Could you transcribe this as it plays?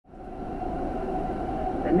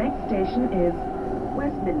The next station is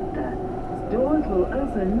Westminster. Doors will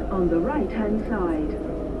open on the right-hand side.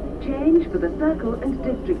 Change for the Circle and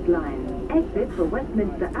District line. Exit for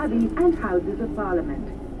Westminster Abbey and Houses of Parliament.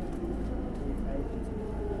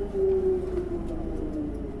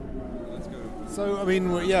 So, I mean,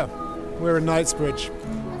 we're in Knightsbridge.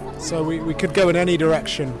 So we could go in any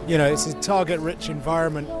direction. You know, it's a target-rich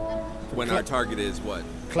environment. When our target is what?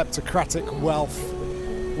 Kleptocratic wealth.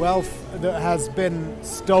 Wealth that has been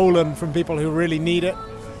stolen from people who really need it,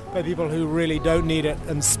 by people who really don't need it,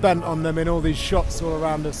 and spent on them in all these shops all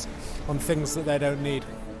around us on things that they don't need.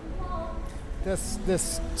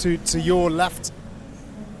 This to your left,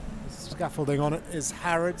 scaffolding on it, is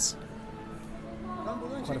Harrods.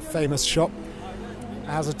 Quite a famous shop. It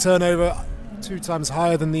has a turnover 2 times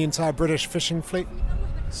higher than the entire British fishing fleet.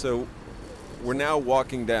 So we're now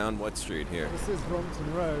walking down what street here? This is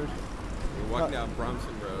Brompton Road. We're walking down Brompton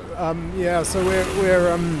Road. So we're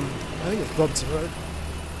I think it's Brompton Road.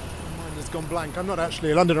 My mind has gone blank. I'm not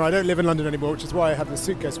actually a Londoner. I don't live in London anymore, which is why I have the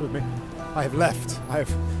suitcase with me. I have left. I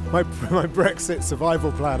have my Brexit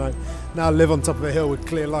survival plan. I now live on top of a hill with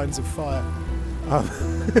clear lines of fire.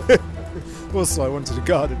 Also, I wanted a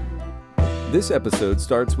garden. This episode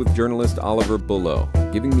starts with journalist Oliver Bullough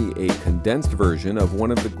giving me a condensed version of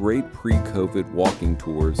one of the great pre-COVID walking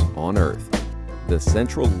tours on Earth, the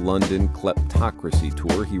Central London Kleptocracy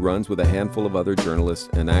Tour he runs with a handful of other journalists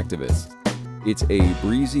and activists. It's a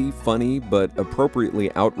breezy, funny, but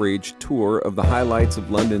appropriately outraged tour of the highlights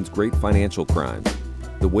of London's great financial crimes,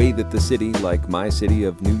 the way that the city, like my city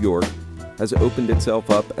of New York, has opened itself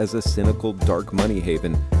up as a cynical dark money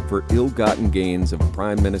haven for ill-gotten gains of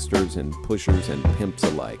prime ministers and pushers and pimps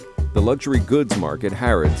alike. The luxury goods market,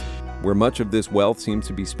 Harrods, where much of this wealth seems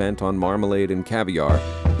to be spent on marmalade and caviar,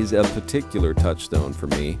 is a particular touchstone for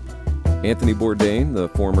me. Anthony Bourdain, the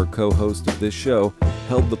former co-host of this show,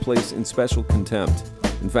 held the place in special contempt.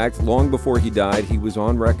 In fact, long before he died, he was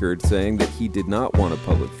on record saying that he did not want a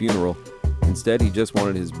public funeral. Instead, he just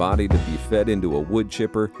wanted his body to be fed into a wood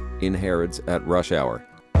chipper in Harrods at rush hour.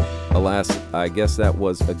 Alas, I guess that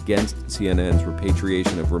was against CNN's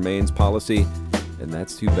repatriation of remains policy, and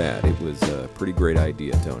that's too bad. It was a pretty great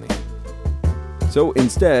idea, Tony. So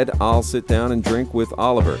instead, I'll sit down and drink with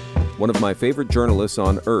Oliver, one of my favorite journalists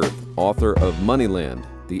on Earth, author of Moneyland,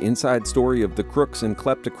 the inside story of the crooks and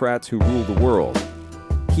kleptocrats who rule the world.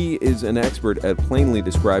 He is an expert at plainly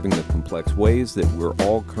describing the complex ways that we're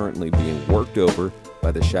all currently being worked over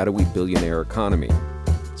by the shadowy billionaire economy.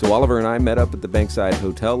 So Oliver and I met up at the Bankside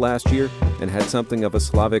Hotel last year and had something of a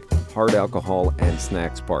Slavic hard alcohol and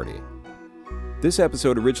snacks party. This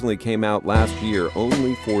episode originally came out last year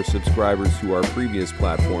only for subscribers to our previous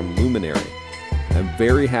platform, Luminary. I'm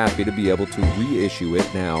very happy to be able to reissue it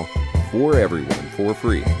now for everyone for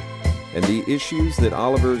free. And the issues that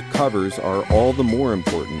Oliver covers are all the more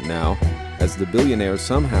important now, as the billionaires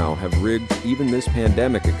somehow have rigged even this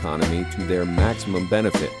pandemic economy to their maximum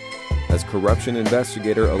benefit, as corruption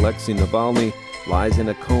investigator Alexei Navalny lies in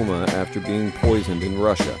a coma after being poisoned in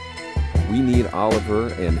Russia. We need Oliver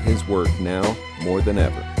and his work now more than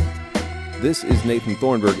ever. This is Nathan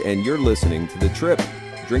Thornburg, and you're listening to The Trip,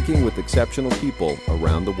 drinking with exceptional people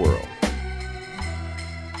around the world.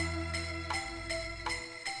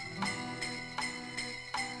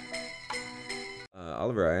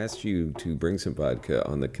 Oliver, I asked you to bring some vodka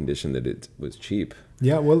on the condition that it was cheap.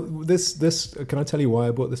 Yeah, well, this can I tell you why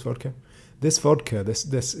I bought this vodka? This vodka,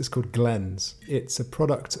 this is called Glen's. It's a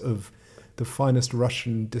product of the finest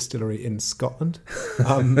Russian distillery in Scotland.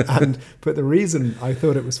 But the reason I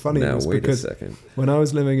thought it was funny was because when I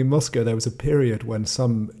was living in Moscow, there was a period when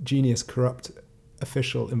some genius corrupt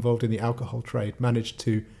official involved in the alcohol trade managed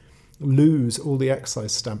to lose all the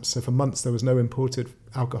excise stamps. So for months there was no imported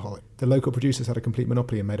alcohol. The local producers had a complete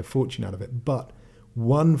monopoly and made a fortune out of it. But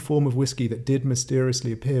one form of whiskey that did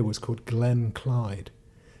mysteriously appear was called Glenclyde.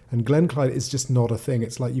 And Glenclyde is just not a thing.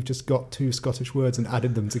 It's like you've just got 2 Scottish words and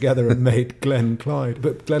added them together and made Glenclyde.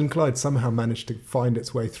 But Glenclyde somehow managed to find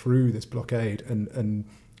its way through this blockade, and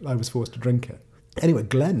I was forced to drink it. Anyway,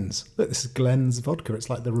 Glen's. Look, this is Glen's vodka. It's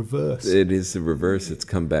like the reverse. It is the reverse. It's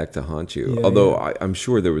come back to haunt you. Yeah, although yeah. I'm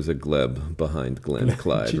sure there was a gleb behind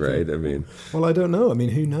Glenclyde, right? I mean, well, I don't know. I mean,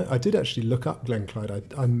 who knows? I did actually look up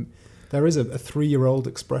Glenclyde. There is a 3-year-old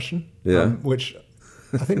expression, which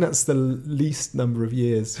I think that's the least number of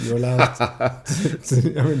years you're allowed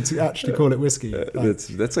to actually call it whiskey.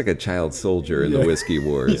 That's like a child soldier in the whiskey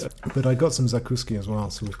wars. Yeah. But I got some zakuski as well,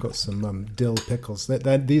 so we've got some dill pickles.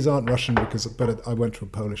 These aren't Russian but I went to a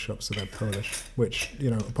Polish shop, so they're Polish. Which,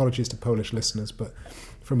 apologies to Polish listeners, but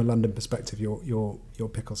from a London perspective, your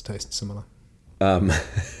pickles taste similar.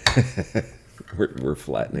 We're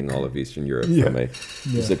flattening all of Eastern Europe Yeah. from a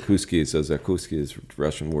Yeah. zakuski. So zakuski is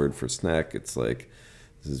Russian word for snack. It's like,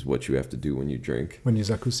 this is what you have to do when you drink. When you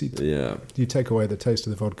zakusit, Yeah. you take away the taste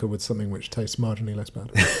of the vodka with something which tastes marginally less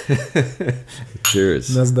bad.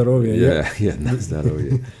 Cheers. Na zdrowie, Yeah, na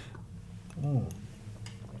zdrowie.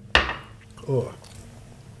 Oh,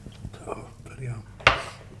 bloody hell.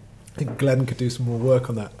 I think Glenn could do some more work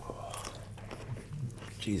on that.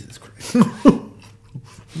 Jesus Christ.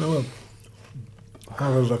 No,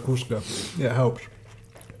 have a zakuska. It helps,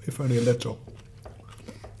 if only a little.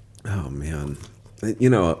 Oh man, you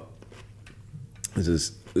know,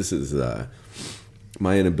 this is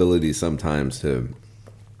my inability sometimes to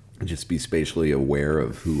just be spatially aware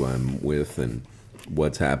of who I'm with and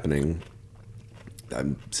what's happening.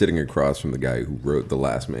 I'm sitting across from the guy who wrote The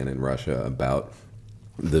Last Man in Russia about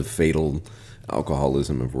the fatal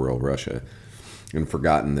alcoholism of rural Russia, and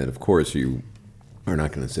forgotten that, of course, you are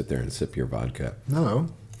not going to sit there and sip your vodka. No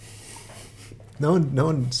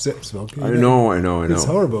one sips vodka. I know. It's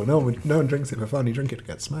horrible. No one drinks it for fun. You drink it to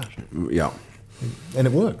get smashed, Yeah. and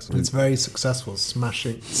it works. It's very successful. Smash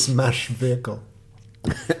vehicle.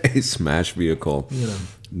 A smash vehicle, You know.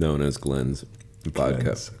 known as Glenn's vodka.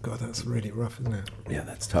 Glenn's. God, that's really rough, isn't it? Yeah,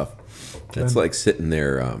 that's tough. That's like sitting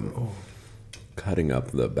there cutting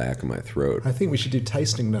up the back of my throat. I think we should do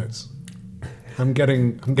tasting notes. I'm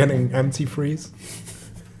getting antifreeze.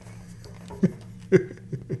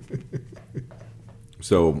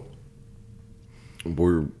 So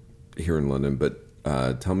we're here in London, but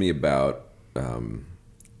tell me about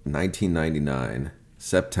 1999,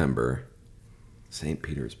 September, St.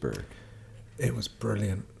 Petersburg. It was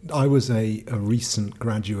brilliant. I was a recent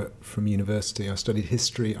graduate from university. I studied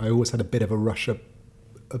history. I always had a bit of a Russia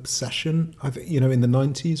obsession. I think, in the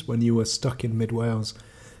 90s when you were stuck in mid Wales,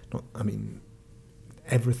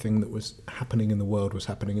 everything that was happening in the world was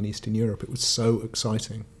happening in Eastern Europe. It was so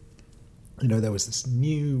exciting. There was this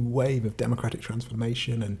new wave of democratic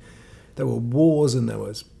transformation, and there were wars, and there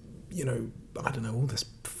was, all this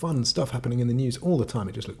fun stuff happening in the news all the time.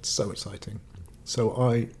 It just looked so exciting. So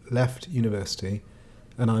I left university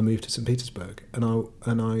and I moved to St. Petersburg, and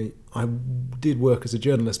I did work as a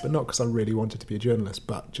journalist, but not because I really wanted to be a journalist,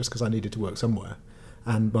 but just because I needed to work somewhere.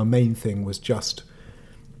 And my main thing was just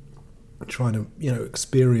trying to,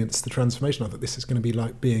 experience the transformation. I thought this is going to be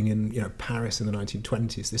like being in, Paris in the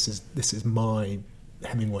 1920s. This is my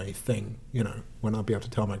Hemingway thing, when I'll be able to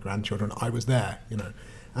tell my grandchildren I was there,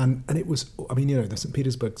 And it was, the St.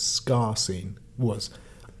 Petersburg ska scene was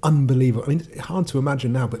unbelievable. It's hard to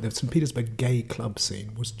imagine now, but the St. Petersburg gay club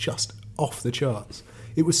scene was just off the charts.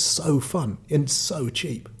 It was so fun and so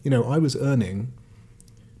cheap. I was earning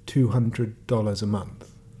 $200 a month.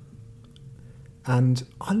 And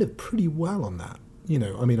I lived pretty well on that.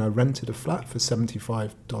 I rented a flat for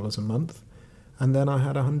 $75 a month, and then I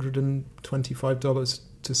had $125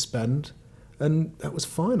 to spend, and that was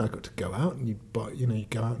fine. I got to go out and you'd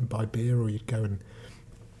go out and buy beer, or you'd go and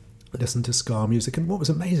listen to ska music. And what was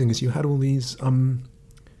amazing is you had all these,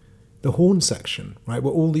 the horn section, right?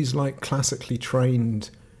 Where all these like classically trained,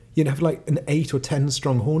 you'd have like an 8 or 10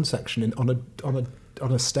 strong horn section on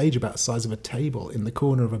a stage about the size of a table in the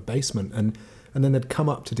corner of a basement, and then they'd come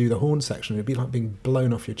up to do the horn section. It'd be like being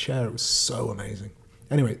blown off your chair. It was so amazing.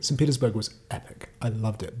 Anyway, St. Petersburg was epic. I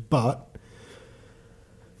loved it. But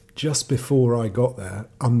just before I got there,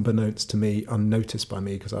 unbeknownst to me, unnoticed by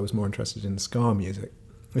me, because I was more interested in ska music,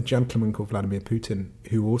 a gentleman called Vladimir Putin,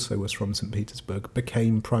 who also was from St. Petersburg,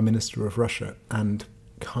 became Prime Minister of Russia and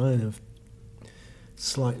kind of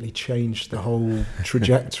slightly changed the whole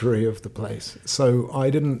trajectory of the place. So I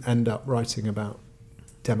didn't end up writing about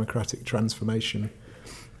democratic transformation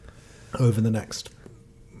over the next,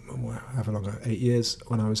 however long, 8 years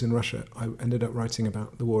when I was in Russia. I ended up writing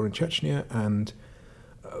about the war in Chechnya and,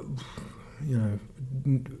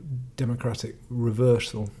 democratic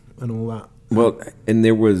reversal and all that. Well, and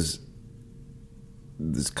there was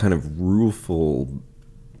this kind of rueful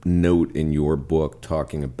note in your book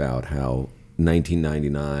talking about how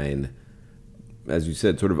 1999, as you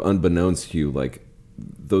said, sort of unbeknownst to you, like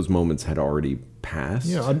those moments had already passed.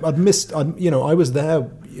 Yeah, I was there.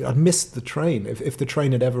 I'd missed the train if the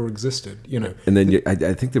train had ever existed. And then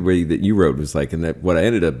I think the way that you wrote was like, and that what I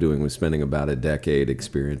ended up doing was spending about a decade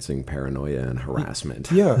experiencing paranoia and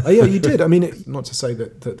harassment. Yeah, you did. Not to say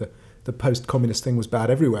that the post-communist thing was bad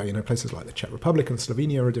everywhere. Places like the Czech Republic and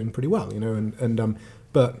Slovenia are doing pretty well.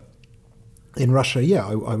 But in Russia,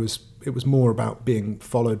 it was more about being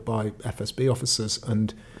followed by FSB officers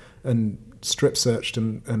and strip searched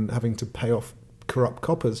and having to pay off corrupt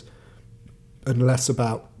coppers, and less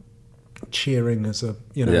about cheering as a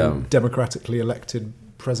democratically elected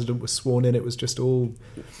president was sworn in, it was just all,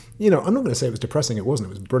 I'm not going to say it was depressing. It wasn't.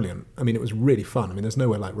 It was brilliant. I mean, it was really fun. I mean, there's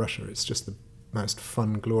nowhere like Russia. It's just the most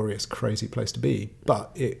fun, glorious, crazy place to be.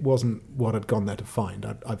 But it wasn't what I'd gone there to find.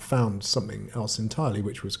 I'd found something else entirely,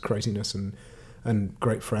 which was craziness and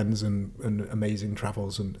great friends and amazing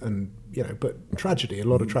travels and but tragedy, a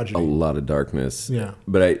lot of tragedy. A lot of darkness. Yeah.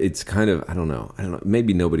 But it's kind of, I don't know.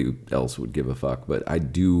 Maybe nobody else would give a fuck, but I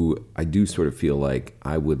do sort of feel like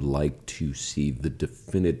I would like to see the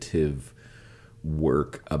definitive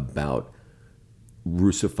work about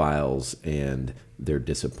Russophiles and their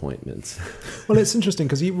disappointments. Well, it's interesting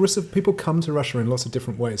because people come to Russia in lots of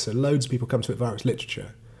different ways. So loads of people come to it via its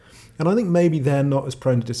literature. And I think maybe they're not as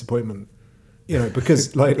prone to disappointment.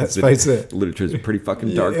 Because, let's face it, literature is pretty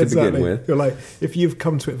fucking dark to begin with. You're like, if you've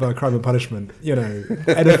come to it via Crime and Punishment,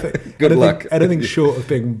 anything, good luck. Anything short of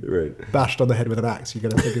being right. bashed on the head with an axe, you're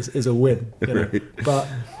going to think is a win. Right. But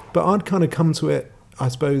I'd kind of come to it, I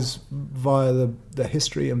suppose, via the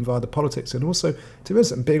history and via the politics, and also, to be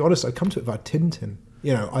honest, and being honest, I'd come to it via Tintin.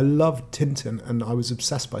 I loved Tintin, and I was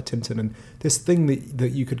obsessed by Tintin, and this thing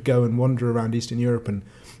that you could go and wander around Eastern Europe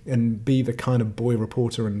and be the kind of boy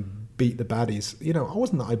reporter and beat the baddies. I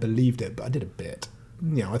wasn't that I believed it, but I did a bit.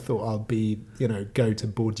 I thought I'll be, go to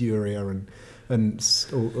Borduria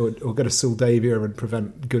or go to Suldavia and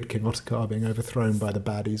prevent good King Ottokar being overthrown by the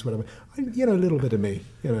baddies, whatever. A little bit of me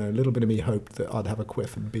hoped that I'd have a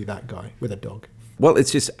quiff and be that guy with a dog. Well, it's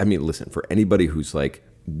just, listen, for anybody who's like,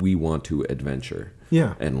 we want to adventure.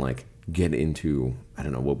 Yeah. And get into, I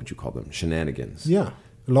don't know, what would you call them? Shenanigans. Yeah.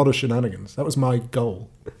 A lot of shenanigans. That was my goal.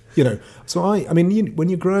 So when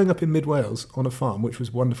you're growing up in mid-Wales on a farm, which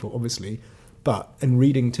was wonderful, obviously, and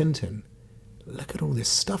reading Tintin, look at all this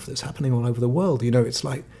stuff that's happening all over the world. It's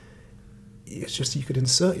just you could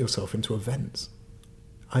insert yourself into events.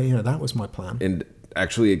 That was my plan. And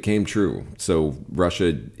actually, it came true. So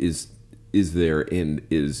Russia is there and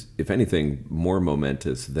is, if anything, more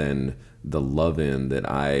momentous than the love-in that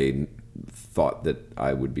I thought that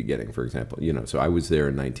I would be getting, for example. So I was there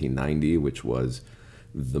in 1990, which was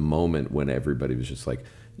the moment when everybody was just like,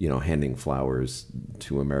 handing flowers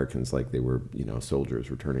to Americans like they were,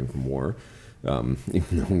 soldiers returning from war. Even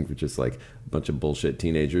though we were just like a bunch of bullshit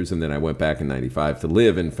teenagers. And then I went back in 95 to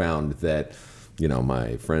live and found that,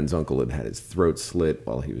 my friend's uncle had his throat slit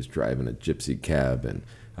while he was driving a gypsy cab. And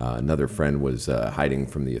another friend was hiding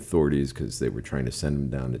from the authorities because they were trying to send him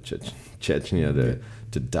down to Chechnya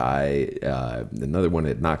to die. Another one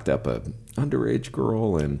had knocked up a underage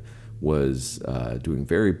girl and was doing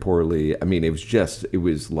very poorly. It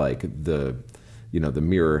was like the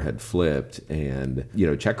mirror had flipped, and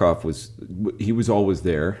Chekhov was always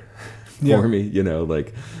there for me,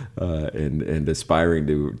 and aspiring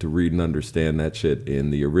to read and understand that shit in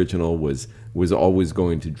the original was always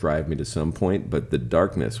going to drive me to some point, but the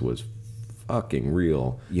darkness was fucking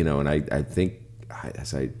real, and I think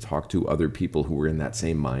as I talked to other people who were in that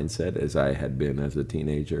same mindset as I had been as a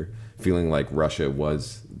teenager, feeling like Russia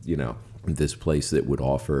was, this place that would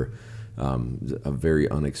offer a very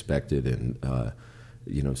unexpected and,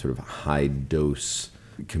 sort of high dose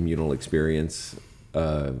communal experience.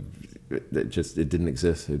 It didn't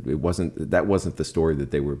exist. That wasn't the story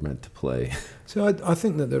that they were meant to play. So I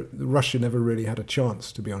think that Russia never really had a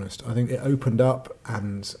chance, to be honest. I think it opened up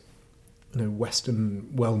and, Western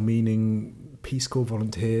well-meaning Peace Corps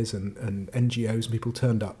volunteers and NGOs and people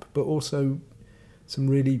turned up, but also some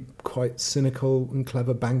really quite cynical and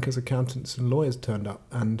clever bankers, accountants, and lawyers turned up,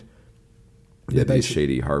 and these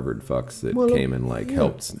shady Harvard fucks that came and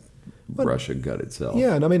helped Russia gut itself.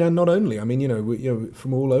 Yeah, and not only,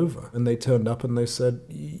 from all over, and they turned up and they said,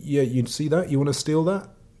 "Yeah, you see that? You want to steal that?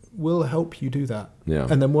 We'll help you do that. Yeah.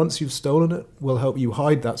 And then once you've stolen it, we'll help you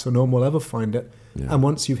hide that so no one will ever find it. Yeah. And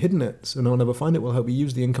once you've hidden it so no one will ever find it, we'll help you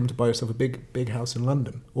use the income to buy yourself a big house in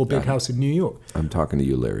London or big house in New York." I'm talking to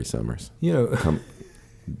you, Larry Summers.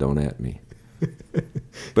 Don't at me.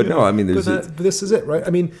 But no, but this is it, right?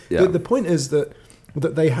 The point is that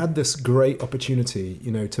they had this great opportunity,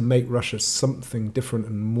 to make Russia something different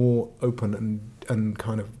and more open and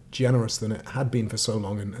kind of generous than it had been for so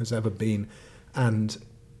long and has ever been. And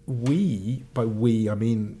by we, I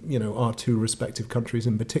mean, our two respective countries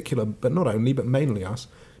in particular, but not only, but mainly us,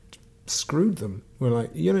 screwed them. We're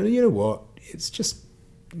like, you know what? It's just,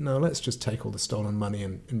 let's just take all the stolen money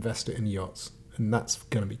and invest it in yachts. And that's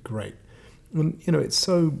going to be great. And, it's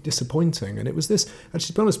so disappointing. And it was this, actually,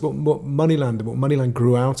 to be honest, what Moneyland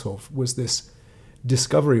grew out of was this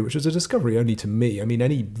discovery, which was a discovery only to me.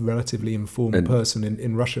 Any relatively informed person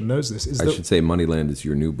in Russia knows this. I should say Moneyland is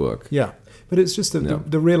your new book. Yeah. But it's just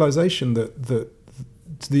the realization that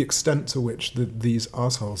to the extent to which these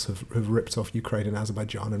assholes have ripped off Ukraine and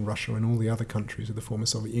Azerbaijan and Russia and all the other countries of the former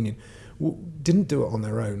Soviet Union, didn't do it on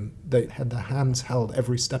their own. They had their hands held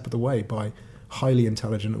every step of the way by highly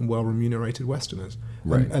intelligent and well-remunerated Westerners.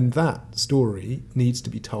 Right. And that story needs to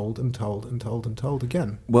be told and told and told and told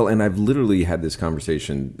again. Well, and I've literally had this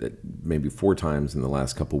conversation maybe 4 times in the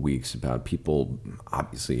last couple of weeks about people,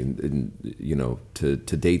 obviously, to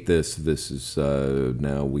date this is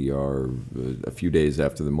now we are a few days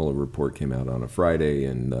after the Mueller report came out on a Friday,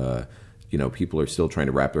 and people are still trying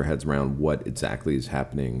to wrap their heads around what exactly is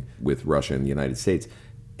happening with Russia and the United States.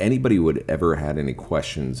 Anybody who would ever had any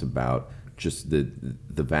questions about just the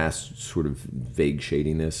vast sort of vague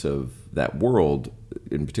shadiness of that world,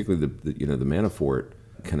 in particular the Manafort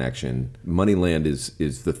connection, Moneyland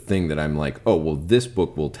is the thing that I'm like, oh well, this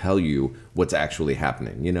book will tell you what's actually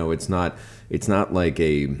happening. It's not like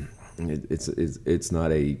it's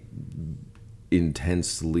not a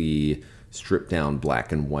intensely stripped down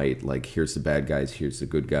black and white, like here's the bad guys, here's the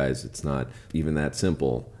good guys. It's not even that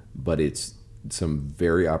simple, but it's some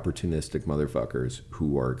very opportunistic motherfuckers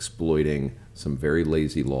who are exploiting some very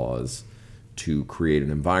lazy laws to create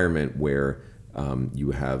an environment where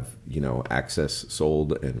you have, access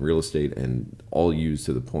sold and real estate and all used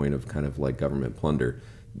to the point of kind of like government plunder.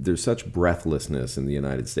 There's such breathlessness in the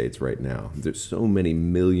United States right now. There's so many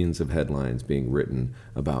millions of headlines being written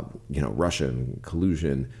about, Russia and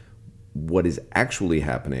collusion. What is actually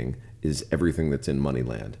happening is everything that's in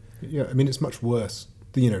Moneyland. Yeah, I mean, it's much worse.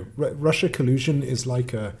 Russia collusion is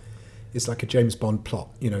like a James Bond plot.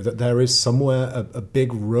 That there is somewhere a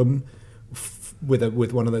big room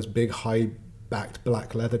with one of those big high-backed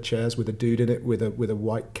black leather chairs with a dude in it with a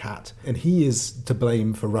white cat, and he is to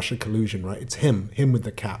blame for Russia collusion, right? It's him with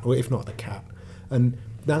the cat, or if not the cat, and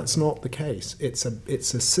that's not the case. It's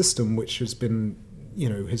a system which has been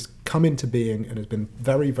has come into being and has been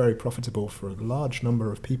very, very profitable for a large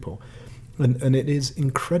number of people. And it is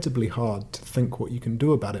incredibly hard to think what you can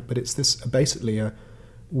do about it. But it's this basically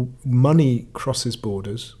money crosses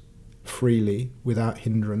borders freely without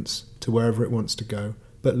hindrance to wherever it wants to go,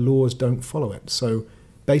 but laws don't follow it. So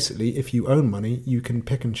basically, if you own money, you can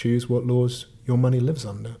pick and choose what laws your money lives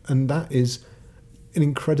under. And that is an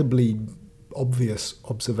incredibly obvious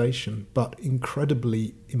observation, but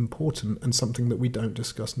incredibly important, and something that we don't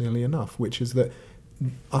discuss nearly enough, which is that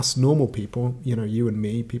us normal people, you and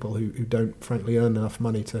me, people who don't frankly earn enough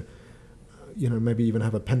money to, maybe even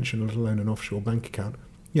have a pension, let alone an offshore bank account,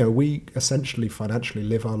 we essentially financially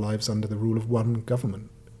live our lives under the rule of one government.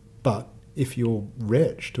 But if you're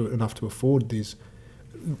rich enough to afford these,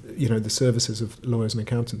 the services of lawyers and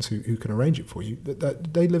accountants who can arrange it for you,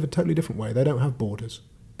 that they live a totally different way. They don't have borders.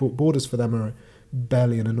 Borders for them are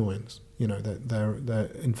barely an annoyance. They're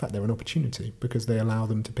in fact they're an opportunity, because they allow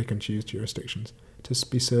them to pick and choose jurisdictions to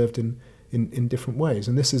be served in different ways.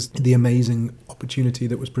 And this is the amazing opportunity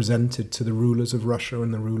that was presented to the rulers of Russia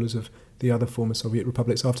and the rulers of the other former Soviet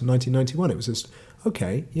republics after 1991. It was just,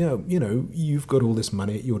 okay, you've got all this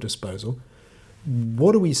money at your disposal.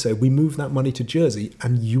 What do we say? We move that money to Jersey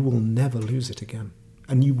and you will never lose it again.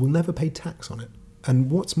 And you will never pay tax on it.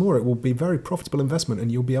 And what's more, it will be a very profitable investment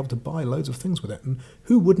and you'll be able to buy loads of things with it. And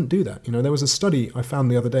who wouldn't do that? There was a study I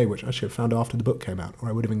found the other day, which I actually found after the book came out, or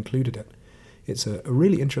I would have included it. It's a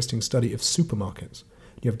really interesting study of supermarkets.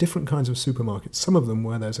 You have different kinds of supermarkets, some of them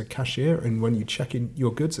where there's a cashier and when you check in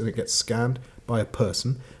your goods and it gets scanned by a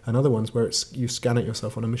person, and other ones where you scan it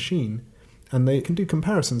yourself on a machine, and they can do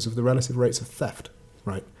comparisons of the relative rates of theft,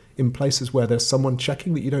 right? In places where there's someone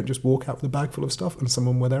checking that you don't just walk out with a bag full of stuff, and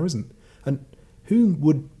someone where there isn't. And who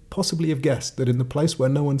would possibly have guessed that in the place where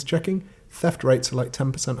no one's checking, theft rates are like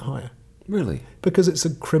 10% higher? Really? Because it's a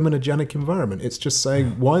criminogenic environment. It's just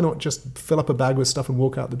saying, why not just fill up a bag with stuff and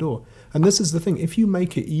walk out the door? And this is the thing. If you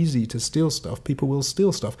make it easy to steal stuff, people will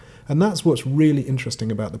steal stuff. And that's what's really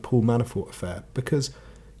interesting about the Paul Manafort affair. Because,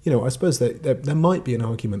 I suppose that there might be an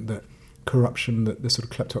argument that corruption, that the sort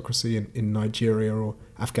of kleptocracy in Nigeria or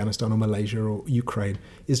Afghanistan or Malaysia or Ukraine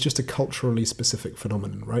is just a culturally specific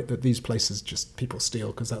phenomenon, right? That these places just people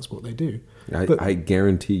steal because that's what they do. I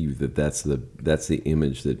guarantee you that's the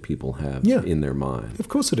image that people have in their mind. Of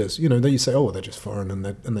course it is. Then you say, oh, they're just foreign and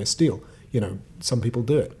they steal. Some people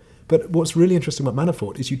do it. But what's really interesting about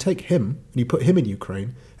Manafort is you take him and you put him in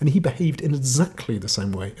Ukraine, and he behaved in exactly the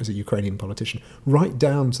same way as a Ukrainian politician, right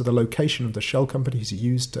down to the location of the shell companies he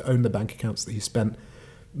used to own the bank accounts that he spent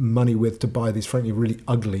money with to buy these frankly really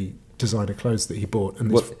ugly designer clothes that he bought, and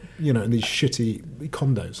these, and these shitty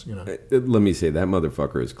condos. Let me say, that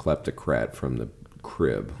motherfucker is kleptocrat from the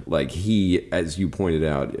crib. Like, he, as you pointed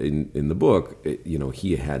out in the book,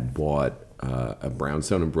 he had bought a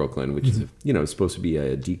brownstone in Brooklyn, which is, you know, supposed to be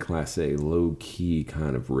a D-Class-A, low-key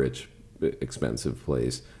kind of rich, expensive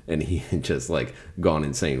place. And he had just like gone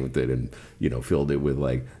insane with it and, you know, filled it with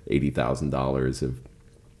like $80,000 of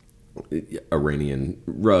Iranian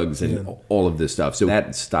rugs and all of this stuff. So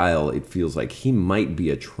that style, it feels like he might be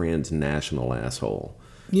a transnational asshole.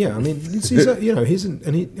 Yeah, I mean, he's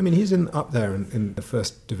in up there in the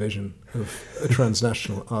first division of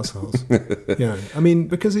transnational assholes. Yeah, I mean,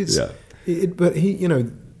 because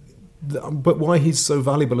but why he's so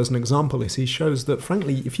valuable as an example is he shows that,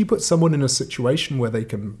 frankly, if you put someone in a situation where they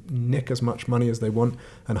can nick as much money as they want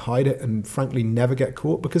and hide it and, frankly, never get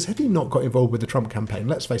caught, because had he not got involved with the Trump campaign,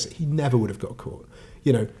 let's face it, he never would have got caught,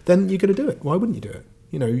 you know, then you're going to do it. Why wouldn't you do it?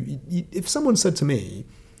 You know, if someone said to me,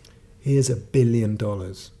 here's $1 billion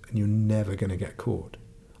and you're never going to get caught,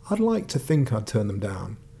 I'd like to think I'd turn them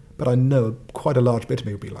down, but I know quite a large bit of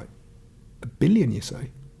me would be like, $1 billion, you say?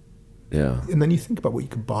 Yeah. And then you think about what you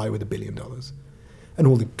could buy with $1 billion and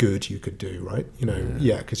all the good you could do, right? You know,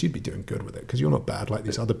 because you'd be doing good with it because you're not bad like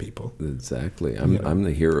these other people. Exactly. I'm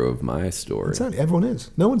the hero of my story. Exactly. Everyone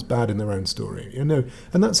is. No one's bad in their own story, you know,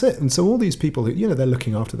 and that's it. And so all these people who, you know, they're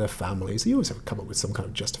looking after their families, they always have to come up with some kind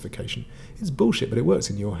of justification. It's bullshit, but it works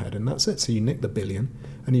in your head, and that's it. So you nick the $1 billion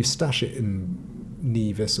and you stash it in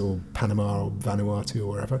Nevis or Panama or Vanuatu or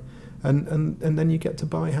wherever, and then you get to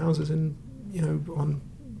buy houses in, you know, on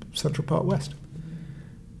Central Park West.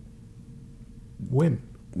 Win.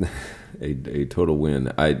 a total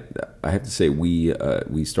win. I have to say we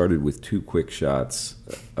started with 2 quick shots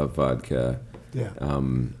of vodka. Yeah.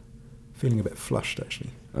 Feeling a bit flushed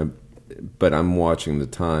actually. But I'm watching the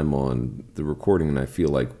time on the recording, and I feel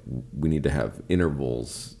like we need to have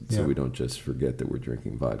intervals so we don't just forget that we're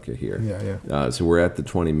drinking vodka here. Yeah. So we're at the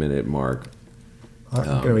 20-minute mark.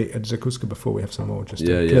 I'm going to eat a Zakuska before we have some more, just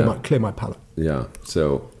to clear my palate. Yeah.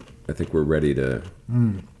 So I think we're ready to.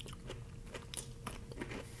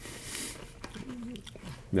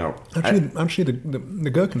 Now, actually, the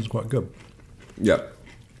gherkin is quite good. Yeah.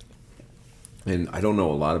 And I don't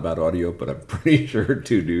know a lot about audio, but I'm pretty sure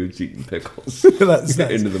 2 dudes eating pickles that's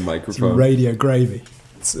into the microphone. Radio gravy,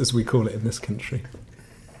 as we call it in this country.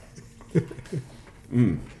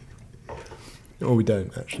 Or we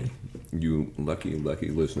don't, actually. You lucky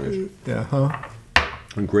listeners. Yeah, huh?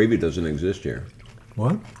 And gravy doesn't exist here.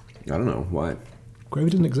 What? I don't know. Why?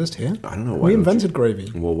 Gravy doesn't exist here? I don't know why. We invented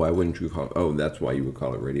gravy. Well, why wouldn't you call it? Oh, that's why you would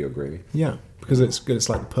call it radio gravy. Yeah, because it's good. It's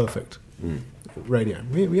like perfect radio.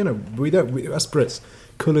 We us Brits,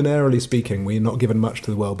 culinarily speaking, we're not given much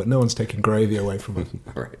to the world, but no one's taking gravy away from us.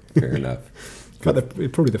 All right, fair enough. In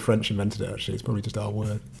fact, probably the French invented it, actually. It's probably just our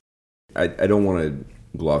word. I don't want to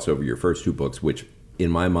gloss over your first 2 books, which, in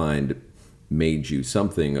my mind, made you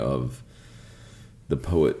something of the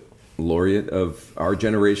poet laureate of our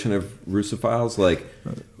generation of Russophiles. Like,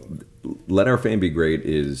 Let Our Fame Be Great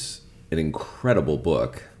is an incredible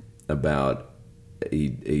book about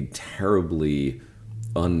a terribly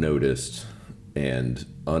unnoticed and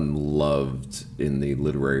unloved in the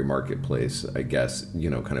literary marketplace, I guess, you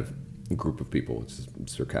know, kind of group of people. It's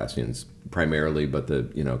Circassians primarily, but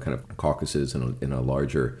the, you know, kind of Caucasus in a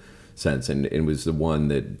larger sense. And it was the one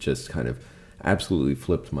that just kind of absolutely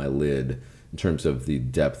flipped my lid in terms of the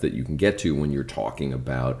depth that you can get to when you're talking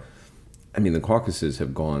about, I mean, the Caucasus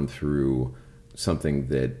have gone through something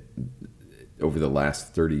that over the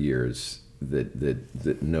last 30 years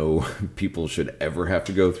that no people should ever have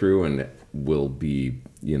to go through, and will be,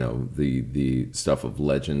 you know, the stuff of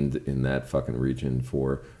legend in that fucking region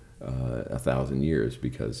for 1,000 years,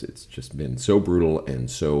 because it's just been so brutal and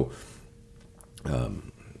so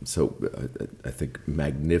I think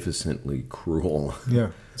magnificently cruel. Yeah,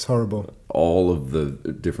 it's horrible. All of the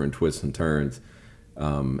different twists and turns.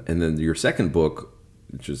 And then your second book,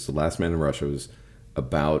 which is The Last Man in Russia, was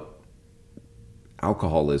about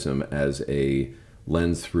alcoholism as a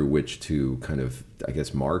lens through which to kind of, I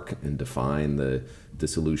guess, mark and define the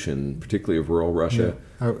dissolution, particularly of rural Russia.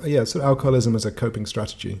 So alcoholism as a coping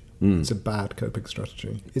strategy. It's a bad coping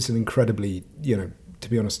strategy. It's an incredibly, you know, to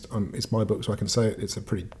be honest, it's my book, so I can say it. It's a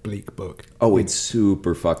pretty bleak book. Oh, it's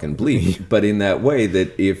super fucking bleak. But in that way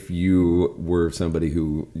that if you were somebody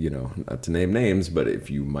who, you know, not to name names, but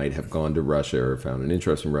if you might have gone to Russia or found an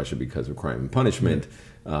interest in Russia because of Crime and Punishment,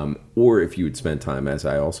 or if you had spent time, as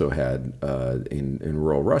I also had, in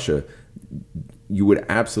rural Russia, you would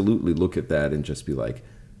absolutely look at that and just be like,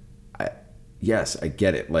 yes, I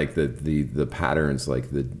get it. Like the patterns, like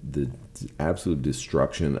the absolute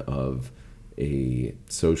destruction of a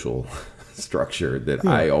social structure that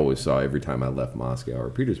I always saw every time I left Moscow or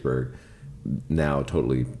Petersburg, now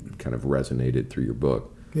totally kind of resonated through your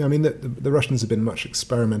book. Yeah, I mean, the Russians have been much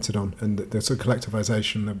experimented on, and the sort of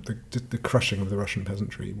collectivization, the crushing of the Russian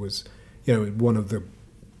peasantry was, one of the...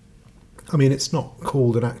 I mean, it's not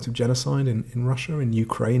called an act of genocide in Russia. In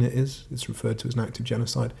Ukraine it is. It's referred to as an act of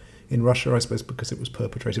genocide. In Russia, I suppose, because it was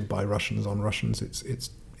perpetrated by Russians on Russians, it's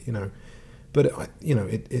but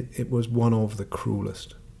it was one of the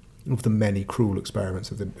cruelest of the many cruel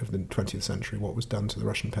experiments of the 20th century. What was done to the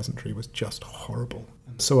Russian peasantry was just horrible.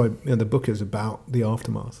 So the book is about the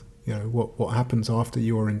aftermath. What happens after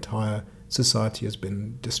your entire society has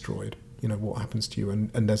been destroyed. What happens to you,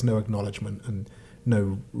 and there's no acknowledgement and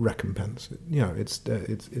no recompense.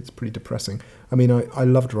 It's pretty depressing. I mean, I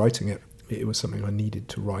loved writing it. It was something I needed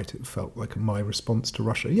to write. It felt like my response to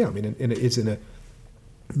Russia. Yeah, I mean, and it is in a...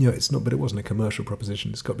 it's not, but it wasn't a commercial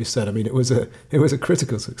proposition. It's got to be said. I mean, it was a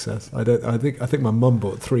critical success. I think my mum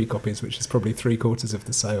bought 3 copies, which is probably 3/4 of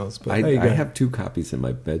the sales. But I have 2 copies in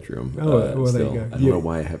my bedroom. Well, there you go. I don't know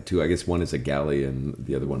why I have 2. I guess one is a galley, and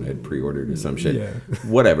the other one I had pre-ordered or some shit. Yeah.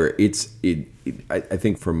 Whatever. I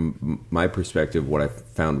think from my perspective, what I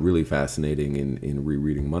found really fascinating in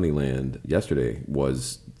rereading Moneyland yesterday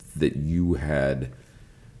was that you had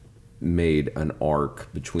made an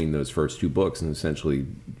arc between those first 2 books and essentially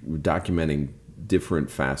documenting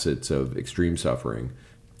different facets of extreme suffering.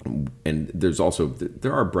 And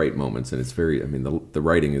there are bright moments, and it's very, I mean, the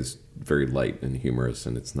writing is very light and humorous,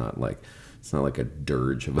 and it's not like a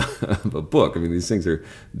dirge of a book. I mean, these things are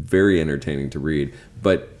very entertaining to read.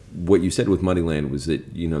 But what you said with Moneyland was that,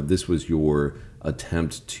 this was your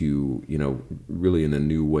attempt to, really in a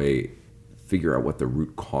new way figure out what the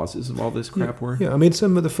root causes of all this crap were? Yeah, I mean,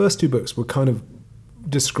 some of the first 2 books were kind of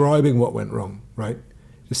describing what went wrong, right?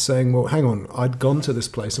 Just saying, well, hang on, I'd gone to this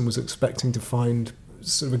place and was expecting to find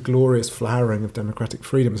sort of a glorious flowering of democratic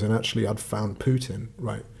freedoms, and actually I'd found Putin,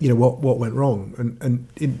 right? What went wrong? And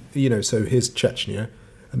so here's Chechnya,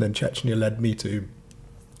 and then Chechnya led me to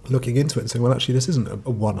looking into it and saying, well, actually, this isn't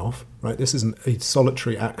a one-off, right? This isn't a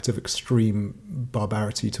solitary act of extreme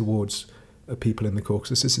barbarity towards people in the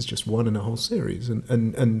Caucasus. This is just one in a whole series.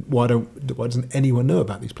 And why doesn't anyone know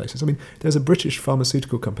about these places? I mean, there's a British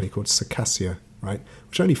pharmaceutical company called Circassia, right?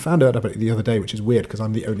 Which I only found out about it the other day, which is weird because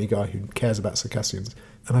I'm the only guy who cares about Circassians.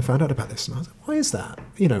 And I found out about this and I was like, why is that?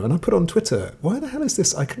 And I put on Twitter, why the hell is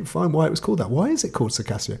this? I couldn't find why it was called that. Why is it called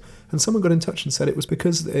Circassia? And someone got in touch and said it was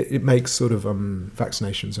because it makes sort of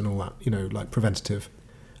vaccinations and all that, like preventative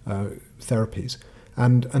therapies.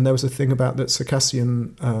 And there was a thing about that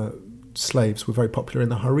Circassian slaves were very popular in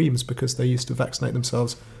the harems because they used to vaccinate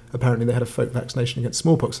themselves. Apparently they had a folk vaccination against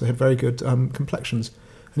smallpox. They had very good complexions.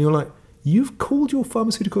 And you're like, you've called your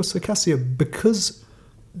pharmaceutical Circassia because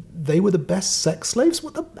they were the best sex slaves?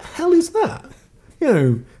 What the hell is that?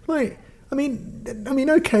 Okay,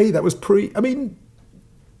 that was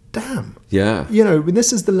damn. Yeah.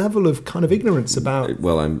 This is the level of kind of ignorance about...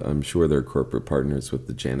 Well, I'm sure they're corporate partners with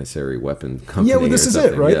the Janissary weapon company. Yeah, well, this is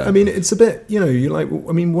it, right? Yeah. I mean, it's a bit, you're like,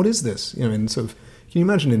 what is this? And sort of, can you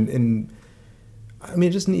imagine I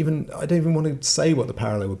mean, I don't even want to say what the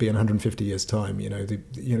parallel would be in 150 years' time,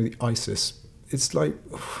 the ISIS. It's like,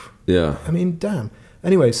 yeah. I mean, damn.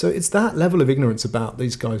 Anyway, so it's that level of ignorance about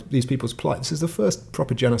these people's plight. This is the first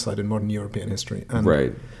proper genocide in modern European history.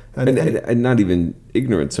 Right. And not even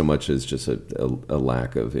ignorant so much as just a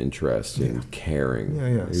lack of interest in caring.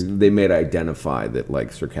 Yeah. They may identify that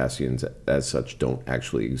like Circassians as such don't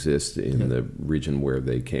actually exist in the region where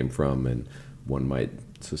they came from, and one might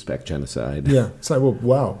suspect genocide. Yeah. It's like, well,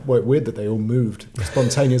 wow, weird that they all moved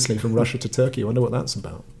spontaneously from Russia to Turkey. I wonder what that's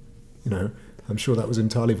about. I'm sure that was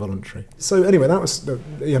entirely voluntary. So anyway, that was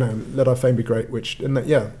Let Our Fame Be Great, which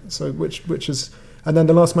is, and then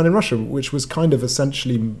The Last Man in Russia, which was kind of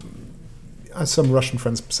essentially, as some Russian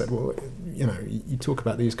friends said, well, you talk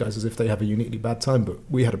about these guys as if they have a uniquely bad time, but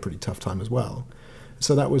we had a pretty tough time as well.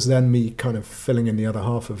 So that was then me kind of filling in the other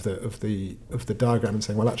half of the diagram and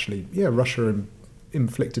saying, well, actually, yeah, Russia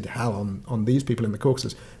inflicted hell on these people in the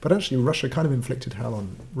Caucasus, but actually Russia kind of inflicted hell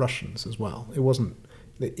on Russians as well. It wasn't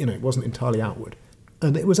entirely outward.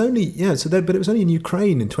 And it was only, but it was only in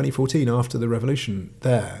Ukraine in 2014 after the revolution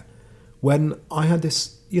there when I had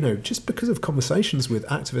this, just because of conversations with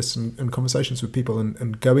activists and conversations with people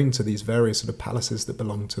and going to these various sort of palaces that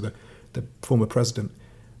belonged to the former president,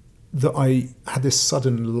 that I had this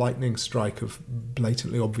sudden lightning strike of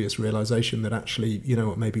blatantly obvious realization that actually,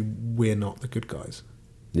 maybe we're not the good guys.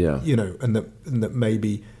 Yeah. And that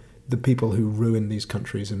maybe the people who ruined these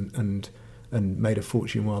countries and made a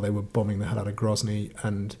fortune while they were bombing the hell out of Grozny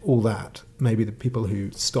and all that, maybe the people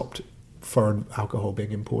who stopped foreign alcohol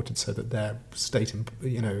being imported so that their state,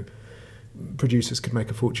 producers could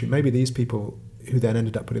make a fortune, maybe these people who then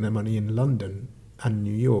ended up putting their money in London and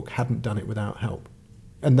New York hadn't done it without help.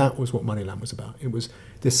 And that was what Moneyland was about. It was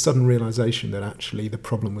this sudden realization that actually the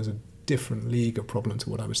problem was a different league of problem to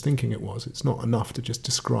what I was thinking it was. It's not enough to just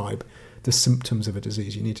describe the symptoms of a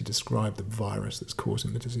disease. You need to describe the virus that's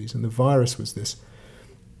causing the disease. And the virus was this,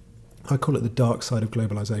 I call it the dark side of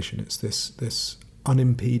globalization. It's this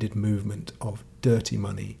unimpeded movement of dirty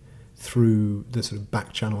money through the sort of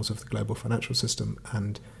back channels of the global financial system,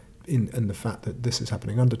 and the fact that this is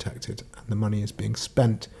happening undetected, and the money is being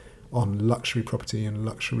spent on luxury property and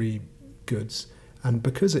luxury goods. And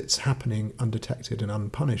because it's happening undetected and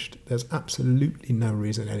unpunished, there's absolutely no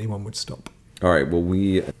reason anyone would stop. All right, well,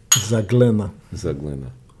 Zaglina.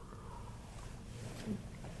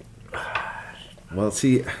 Well,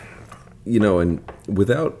 see, and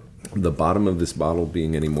without the bottom of this bottle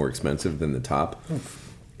being any more expensive than the top,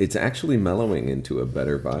 it's actually mellowing into a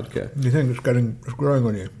better vodka. You think it's growing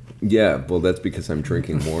on you? Yeah, well, that's because I'm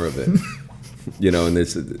drinking more of it. And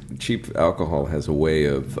this cheap alcohol has a way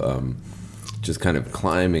of just kind of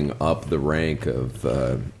climbing up the rank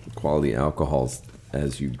of quality alcohols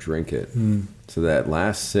as you drink it. So that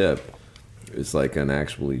last sip is like an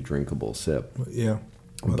actually drinkable sip. Yeah.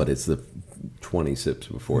 But it's the 20 sips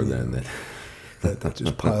before then that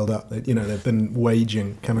just piled up. They've been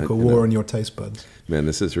waging chemical war on your taste buds. Man,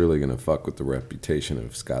 this is really going to fuck with the reputation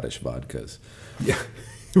of Scottish vodkas. Yeah,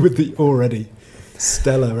 with the already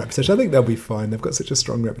stellar reputation. I think they'll be fine. They've got such a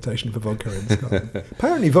strong reputation for vodka in Scotland.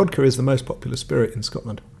 Apparently vodka is the most popular spirit in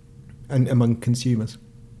Scotland and among consumers.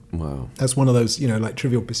 Wow. That's one of those, like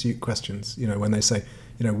Trivial Pursuit questions, when they say,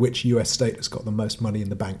 which US state has got the most money in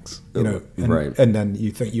the banks, right. And then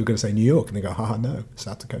you think you're going to say New York, and they go, no,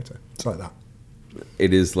 South Dakota. It's like that.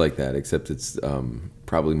 It is like that, except it's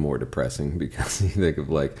probably more depressing, because you think of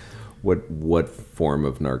like, what form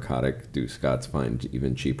of narcotic do Scots find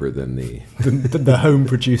even cheaper than the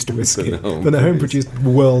home-produced whiskey, the home-produced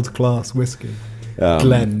world-class whiskey,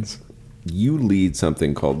 Glens. You lead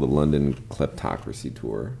something called the London Kleptocracy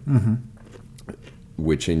Tour,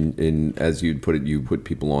 which, in as you'd put it, you put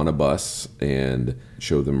people on a bus and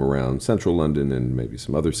show them around central London and maybe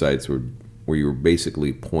some other sites where you were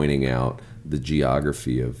basically pointing out the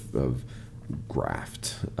geography of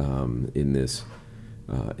graft in this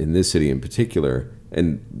city in particular.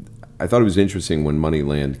 And I thought it was interesting when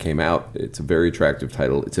Moneyland came out. It's a very attractive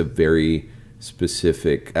title. It's a very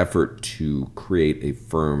specific effort to create a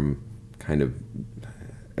firm kind of,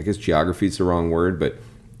 I guess geography is the wrong word, but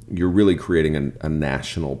you're really creating a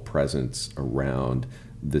national presence around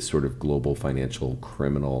this sort of global financial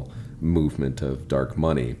criminal movement of dark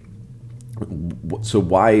money. So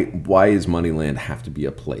why does Moneyland have to be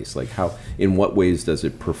a place? Like, how, in what ways does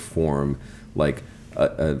it perform like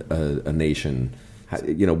a nation?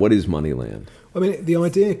 What is Moneyland? I mean, the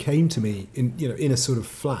idea came to me in a sort of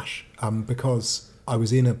flash, because I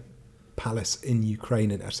was in a palace in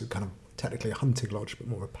Ukraine, and actually kind of technically a hunting lodge, but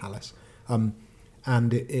more a palace.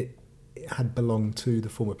 And it had belonged to the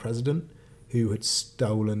former president, who had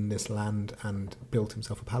stolen this land and built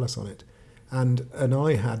himself a palace on it. And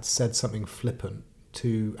I had said something flippant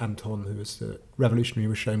to Anton, who was the revolutionary who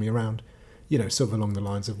was showing me around, sort of along the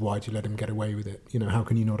lines of, why'd you let him get away with it? How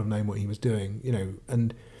can you not have known what he was doing?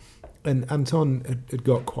 And Anton had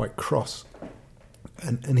got quite cross.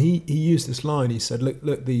 And he used this line. He said,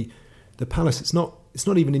 look, the palace, it's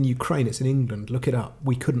not even in Ukraine, it's in England. Look it up.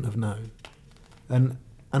 We couldn't have known.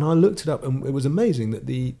 And I looked it up, and it was amazing that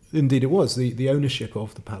the ownership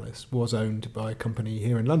of the palace was owned by a company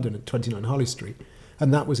here in London at 29 Harley Street,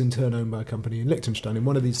 and that was in turn owned by a company in Liechtenstein, in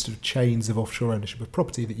one of these sort of chains of offshore ownership of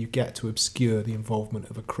property that you get to obscure the involvement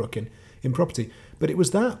of a crook in property. But it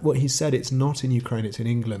was what he said, it's not in Ukraine, it's in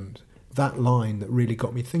England, that line that really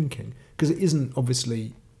got me thinking, because it isn't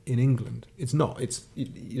obviously in England. It's not.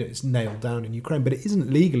 It's nailed down in Ukraine, but it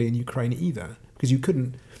isn't legally in Ukraine either, because you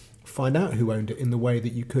couldn't find out who owned it in the way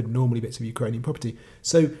that you could normally bits of Ukrainian property.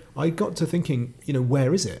 So I got to thinking,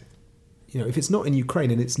 where is it? If it's not in Ukraine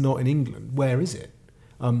and it's not in England, where is it?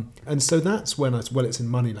 And so that's when it's in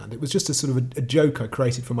Moneyland. It was just a sort of a joke I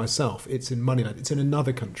created for myself. It's in Moneyland. It's in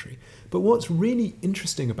another country. But what's really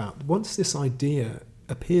interesting about, once this idea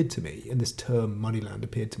appeared to me, and this term Moneyland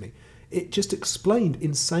appeared to me, it just explained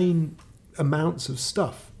insane amounts of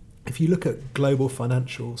stuff. If you look at global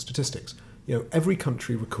financial statistics, every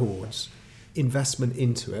country records investment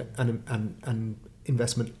into it and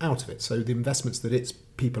investment out of it. So the investments that its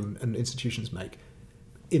people and institutions make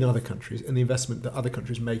in other countries, and the investment that other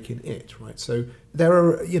countries make in it, right? So there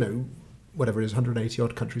are, whatever it is, 180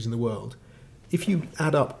 odd countries in the world. If you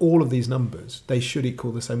add up all of these numbers, they should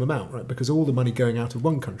equal the same amount, right? Because all the money going out of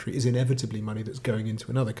one country is inevitably money that's going into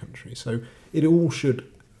another country. So it all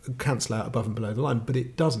should cancel out above and below the line, but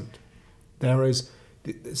it doesn't. There is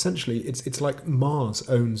essentially it's like Mars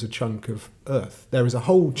owns a chunk of Earth. There is a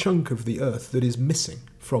whole chunk of the Earth that is missing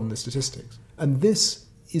from the statistics, and this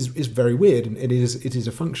is very weird, and it is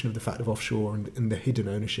a function of the fact of offshore and the hidden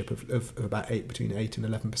ownership of about between 8 and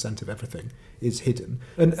 11% of everything is hidden.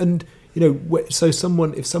 And so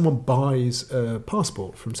if someone buys a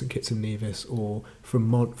passport from St Kitts and Nevis or from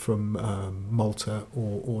Malta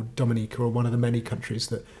or Dominica or one of the many countries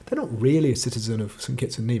that they're not really a citizen of St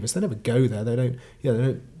Kitts and Nevis, they never go there. They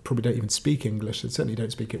probably don't even speak English. They certainly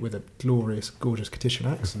don't speak it with a glorious, gorgeous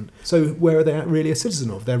Katishan accent. So where are they really a citizen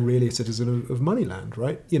of? They're really a citizen of Moneyland,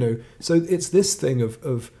 right? So it's this thing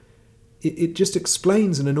of it just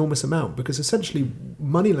explains an enormous amount, because essentially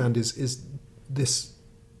Moneyland is this,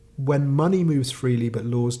 when money moves freely but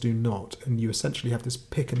laws do not, and you essentially have this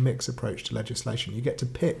pick and mix approach to legislation. You get to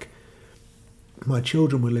pick, my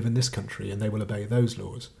children will live in this country and they will obey those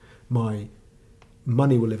laws. My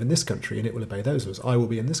money will live in this country and it will obey those laws. I will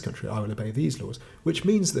be in this country, I will obey these laws, which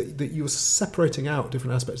means that you're separating out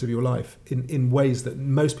different aspects of your life in ways that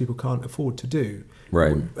most people can't afford to do.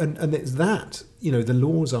 Right. And it's that, the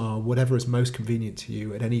laws are whatever is most convenient to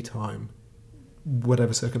you at any time,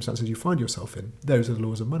 whatever circumstances you find yourself in. Those are the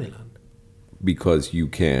laws of Moneyland. Because you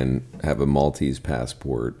can have a Maltese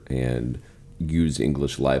passport and use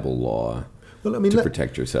English libel law to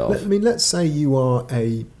protect yourself. Let's say you are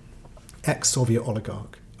a ex-Soviet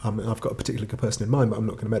oligarch. I've got a particular person in mind, but I'm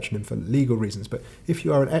not going to mention him for legal reasons. But if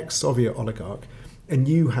you are an ex-Soviet oligarch and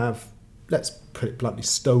you have, let's put it bluntly,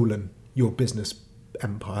 stolen your business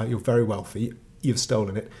empire, you're very wealthy, you've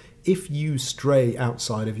stolen it. If you stray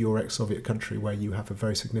outside of your ex-Soviet country where you have a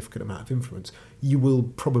very significant amount of influence, you will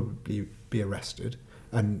probably be arrested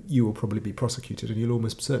and you will probably be prosecuted and you'll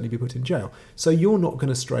almost certainly be put in jail. So you're not going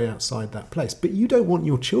to stray outside that place. But you don't want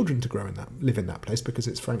your children to live in that place, because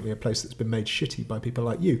it's frankly a place that's been made shitty by people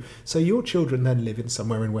like you. So your children then live in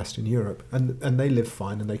somewhere in Western Europe and they live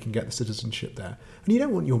fine and they can get the citizenship there. And you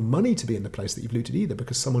don't want your money to be in the place that you've looted either,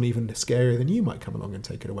 because someone even scarier than you might come along and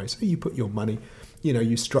take it away. So you put your money,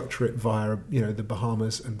 you structure it via, the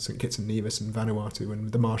Bahamas and St Kitts and Nevis and Vanuatu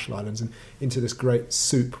and the Marshall Islands and into this great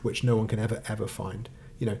soup which no one can ever find.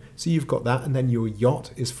 So you've got that, and then your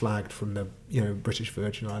yacht is flagged from the British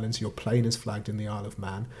Virgin Islands. Your plane is flagged in the Isle of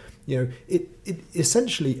Man. It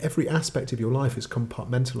essentially every aspect of your life is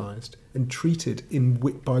compartmentalized and treated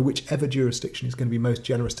by whichever jurisdiction is going to be most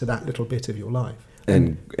generous to that little bit of your life.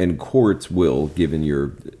 And courts will, given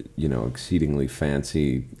your exceedingly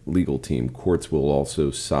fancy legal team, courts will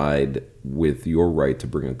also side with your right to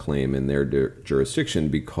bring a claim in their jurisdiction,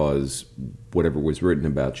 because whatever was written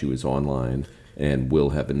about you is online and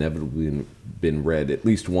will have inevitably been read at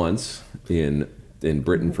least once in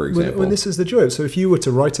Britain, for example. When this is the joy. So if you were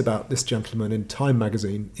to write about this gentleman in Time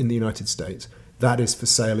magazine in the United States, that is for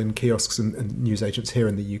sale in kiosks and newsagents here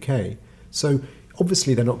in the UK. So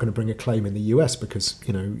obviously they're not going to bring a claim in the US because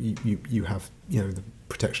you have the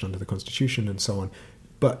protection under the Constitution and so on.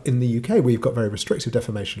 But in the UK, we've got very restrictive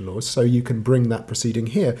defamation laws, so you can bring that proceeding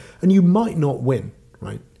here, and you might not win,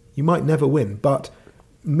 right? You might never win, but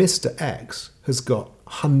Mr. X has got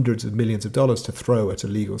hundreds of millions of dollars to throw at a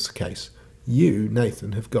legal case. You,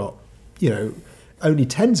 Nathan, have got, only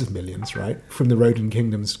tens of millions, right, from the Rodin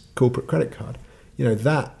Kingdom's corporate credit card.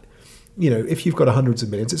 If you've got hundreds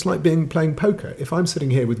of millions, it's like playing poker. If I'm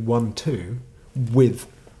sitting here with 1-2 with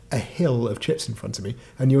a hill of chips in front of me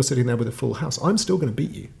and you're sitting there with a full house, I'm still going to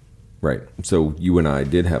beat you. Right. So you and I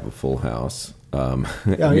did have a full house.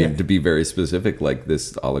 To be very specific, like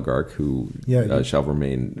this oligarch who shall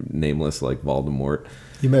remain nameless, like Voldemort.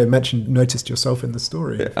 You may have noticed yourself in the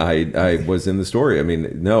story. I was in the story.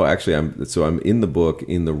 No, actually, I'm in the book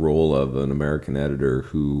in the role of an American editor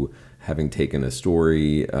who, having taken a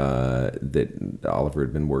story that Oliver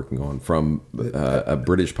had been working on from a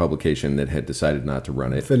British publication that had decided not to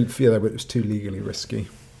run it. I feel that it was too legally risky.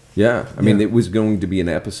 Yeah, it was going to be an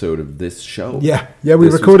episode of this show. Yeah, we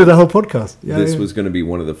recorded a whole podcast. This was going to be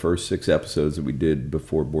one of the first 6 episodes that we did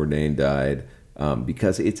before Bourdain died,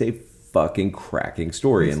 because it's a fucking cracking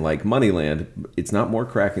story. And like Moneyland, it's not more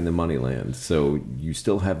cracking than Moneyland. So you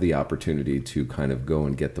still have the opportunity to kind of go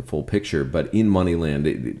and get the full picture. But in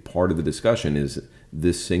Moneyland, part of the discussion is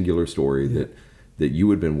this singular story that you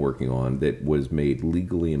had been working on that was made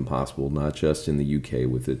legally impossible, not just in the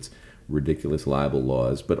UK with its ridiculous libel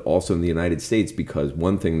laws, but also in the United States, because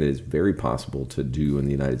one thing that is very possible to do in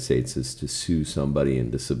the United States is to sue somebody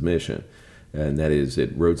into submission. And that is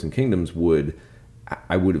that Roads and Kingdoms would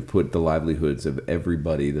I would have put the livelihoods of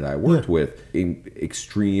everybody that I worked with in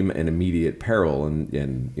extreme and immediate peril.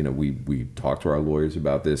 And you know, we talked to our lawyers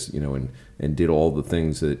about this, you know, and did all the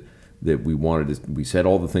things that we wanted to, we said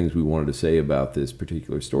all the things we wanted to say about this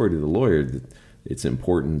particular story to the lawyer, that its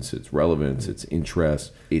importance, its relevance, its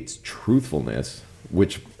interest, its truthfulness,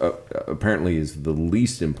 which apparently is the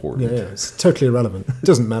least important. Yeah, it's totally irrelevant. It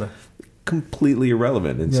doesn't matter. Completely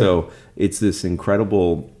irrelevant. And so it's this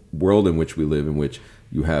incredible world in which we live, in which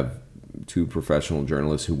you have two professional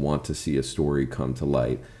journalists who want to see a story come to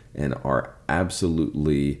light and are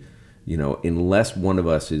absolutely, you know, unless one of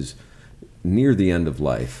us is near the end of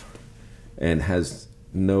life and has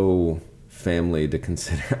no family to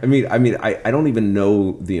consider. I mean, I don't even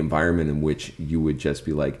know the environment in which you would just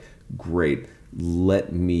be like, great,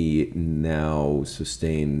 let me now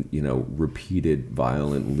sustain, you know, repeated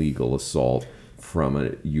violent legal assault from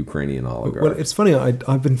a Ukrainian oligarch. Well, it's funny. I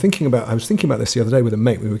was thinking about this the other day with a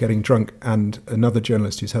mate. We were getting drunk, and another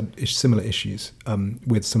journalist who's had similar issues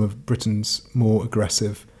with some of Britain's more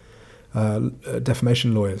aggressive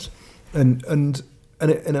defamation lawyers, and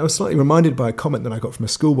I was slightly reminded by a comment that I got from a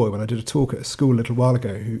schoolboy when I did a talk at a school a little while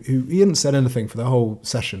ago. Who he hadn't said anything for the whole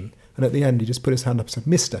session, and at the end he just put his hand up and said,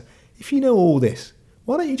 "Mister, if you know all this,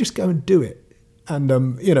 why don't you just go and do it?"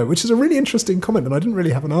 And, you know, which is a really interesting comment, and I didn't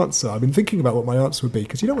really have an answer. I've been thinking about what my answer would be,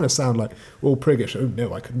 because you don't want to sound like all priggish. Oh,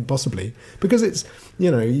 no, I couldn't possibly. Because it's,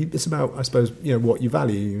 you know, it's about, I suppose, you know, what you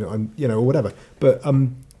value, you know, or whatever. But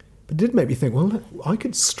it did make me think, well, I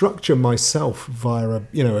could structure myself via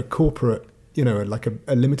a corporate, you know, like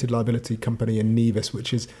a limited liability company in Nevis,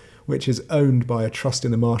 which is owned by a trust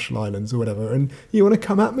in the Marshall Islands or whatever. And you want to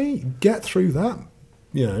come at me? Get through that.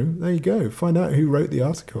 You know, there you go. Find out who wrote the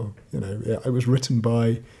article. You know, it was written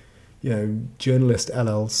by, you know, Journalist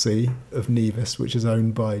LLC of Nevis, which is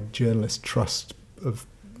owned by Journalist Trust of,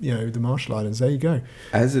 you know, the Marshall Islands. There you go.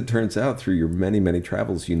 As it turns out, through your many, many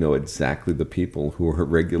travels, you know exactly the people who are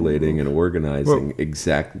regulating and organizing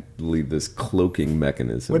exactly this cloaking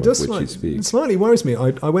mechanism of which you speak. It slightly worries me.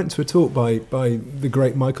 I went to a talk by the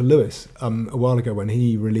great Michael Lewis a while ago when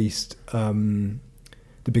he released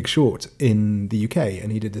The Big Short in the UK,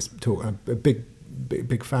 and he did this talk. I'm a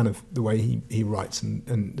big fan of the way he writes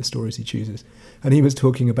and the stories he chooses. And he was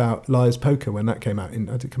talking about Liar's Poker when that came out in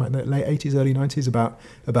the late 80s, early 90s, about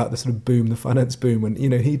the sort of boom, the finance boom, when, you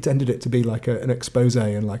know, he intended it to be like an expose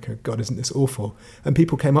and like a God, isn't this awful? And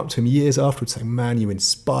people came up to him years afterwards saying, "Man, you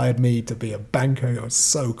inspired me to be a banker. It was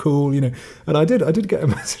so cool," you know. And I did get a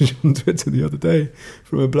message on Twitter the other day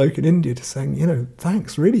from a bloke in India just saying, you know,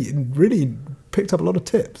 thanks, really picked up a lot of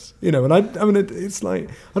tips, you know. And I mean, it's like,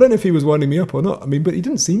 I don't know if he was winding me up or not. I mean, but he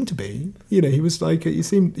didn't seem to be. You know, he was like, he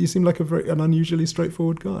seemed like an unusually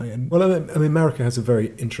straightforward guy. And well, I mean, America has a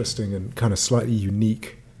very interesting and kind of slightly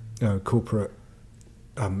unique corporate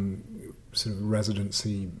sort of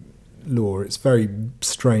residency law. It's very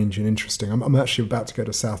strange and interesting. I'm actually about to go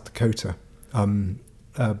to South Dakota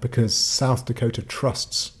because South Dakota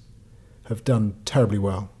trusts have done terribly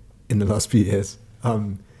well in the last few years.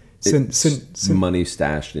 Since money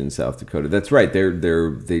stashed in South Dakota. That's right.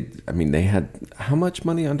 They I mean, they had how much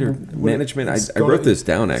money under management? I wrote this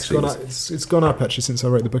down actually. It's gone up actually since I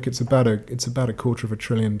wrote the book. It's about $250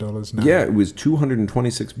 billion now. Yeah, it was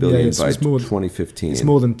 $226 billion by 2015. It's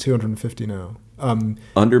more than 250 now.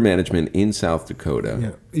 Under management in South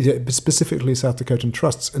Dakota. Yeah, specifically South Dakotan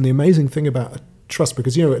trusts. And the amazing thing about a trust,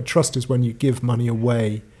 because, you know, a trust is when you give money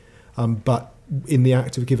away, but in the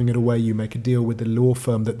act of giving it away, you make a deal with the law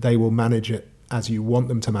firm that they will manage it as you want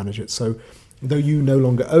them to manage it. So though you no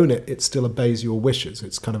longer own it, it still obeys your wishes.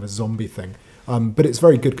 It's kind of a zombie thing. But it's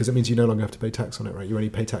very good because it means you no longer have to pay tax on it, right? You only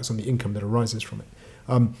pay tax on the income that arises from it.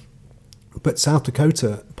 But South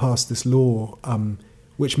Dakota passed this law,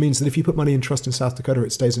 which means that if you put money in trust in South Dakota,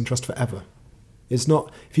 it stays in trust forever. It's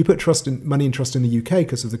not, if you put money in trust in the UK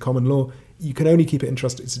because of the common law, you can only keep it in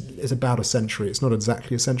trust. It's about a century. It's not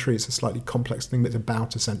exactly a century. It's a slightly complex thing, but it's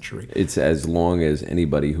about a century. It's as long as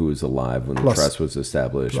anybody who was alive when the trust was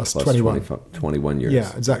established, plus 21 years.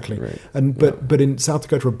 Yeah, exactly. Right. And but in South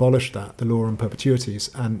Dakota abolished the law on perpetuities,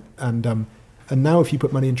 and now if you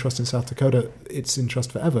put money in trust in South Dakota, it's in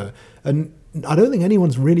trust forever. And I don't think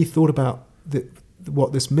anyone's really thought about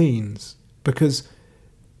what this means, because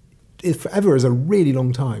forever is a really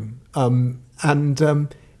long time.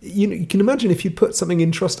 You know, you can imagine if you put something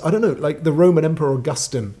in trust, I don't know, like the Roman Emperor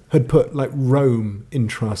Augustine had put like Rome in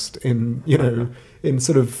trust in, you know, in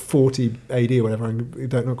sort of 40 AD or whatever. I'm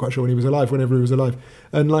not quite sure whenever he was alive.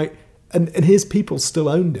 And like, and his people still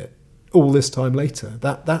owned it all this time later.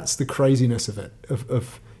 That's the craziness of it.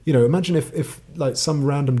 Of you know, imagine if like some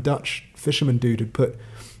random Dutch fisherman dude had put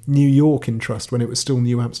New York in trust when it was still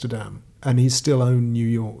New Amsterdam, and he still owned New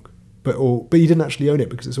York, but he didn't actually own it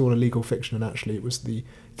because it's all a legal fiction, and actually it was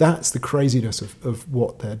that's the craziness of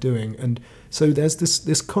what they're doing. And so there's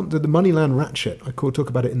the Moneyland ratchet, I talk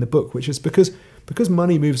about it in the book, which is because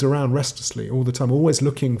money moves around restlessly all the time, always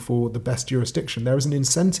looking for the best jurisdiction. There is an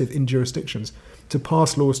incentive in jurisdictions to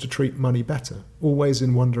pass laws to treat money better, always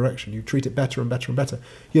in one direction. You treat it better and better and better.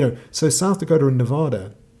 So South Dakota and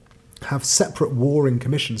Nevada have separate warring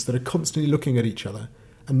commissions that are constantly looking at each other.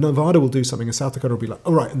 And Nevada will do something, and South Dakota will be like,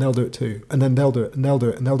 all right, and they'll do it too. And then they'll do it, and they'll do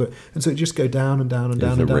it, and they'll do it. And so it just go down and down and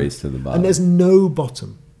down and down. It's a race to the bottom. And there's no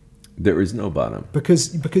bottom. There is no bottom.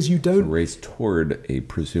 Because you don't... It's a race toward a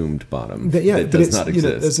presumed bottom that does not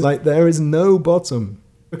exist. There is no bottom.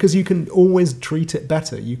 Because you can always treat it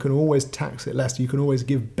better. You can always tax it less. You can always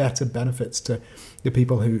give better benefits to the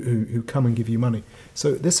people who come and give you money.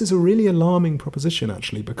 So this is a really alarming proposition,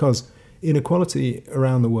 actually, because inequality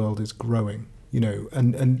around the world is growing.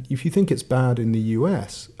 And if you think it's bad in the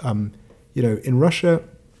US, in Russia,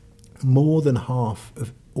 more than half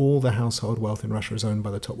of all the household wealth in Russia is owned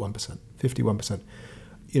by the top 1%, 51%.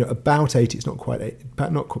 About 80, it's not quite 80,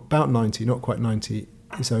 about 90, not quite 90,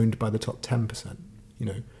 is owned by the top 10%.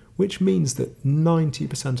 Which means that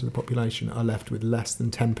 90% of the population are left with less than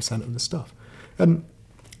 10% of the stuff. And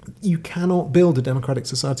you cannot build a democratic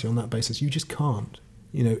society on that basis. You just can't.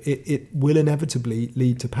 It will inevitably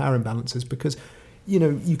lead to power imbalances because,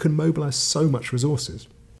 you can mobilize so much resources.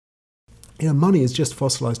 Money is just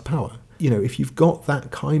fossilized power. If you've got that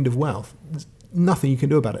kind of wealth, there's nothing you can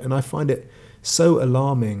do about it. And I find it so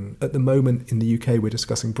alarming at the moment in the UK. We're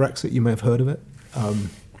discussing Brexit. You may have heard of it.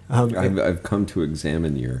 I've come to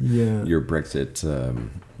examine your Brexit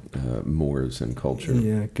mores and culture.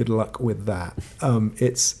 Yeah, good luck with that.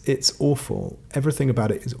 It's awful. Everything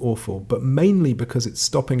about it is awful, but mainly because it's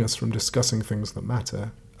stopping us from discussing things that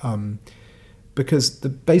matter. Because the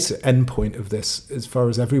basic endpoint of this, as far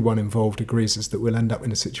as everyone involved agrees, is that we'll end up in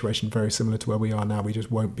a situation very similar to where we are now. We just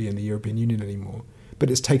won't be in the European Union anymore. But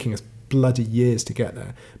it's taking us bloody years to get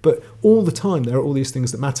there. But all the time, there are all these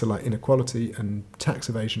things that matter, like inequality and tax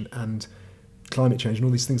evasion and climate change and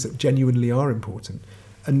all these things that genuinely are important.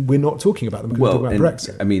 And we're not talking about them because we're talking about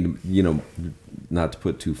Brexit. I mean, not to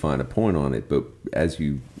put too fine a point on it, but as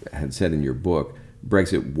you had said in your book,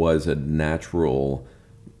 Brexit was a natural,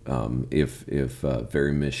 if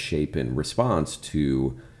very misshapen response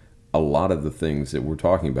to a lot of the things that we're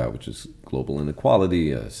talking about, which is global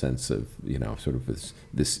inequality, a sense of, sort of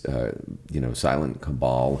this silent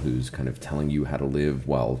cabal who's kind of telling you how to live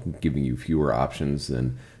while giving you fewer options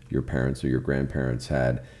than your parents or your grandparents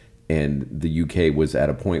had. And the UK was at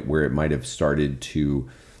a point where it might have started to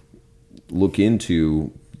look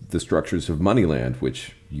into the structures of Moneyland,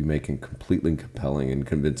 which you make a completely compelling and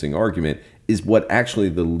convincing argument is what actually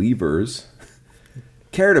the Leavers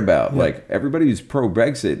cared about. Yeah. Like, everybody who's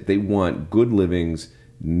pro-Brexit, they want good livings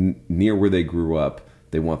near where they grew up.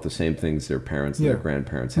 They want the same things their parents and their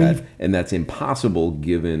grandparents had. And that's impossible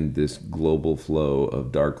given this global flow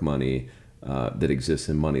of dark money that exists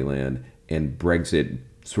in Moneyland. And Brexit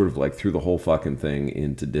sort of like threw the whole fucking thing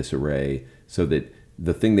into disarray so that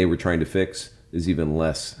the thing they were trying to fix is even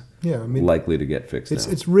less likely to get fixed now.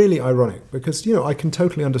 It's really ironic because, I can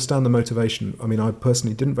totally understand the motivation. I mean, I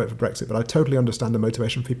personally didn't vote for Brexit, but I totally understand the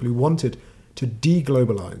motivation of people who wanted to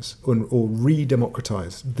de-globalize or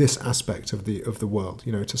re-democratize this aspect of the world,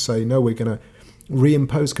 to say, no, we're going to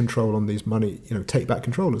reimpose control on these money, take back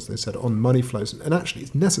control, as they said, on money flows. And actually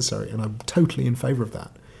it's necessary, and I'm totally in favor of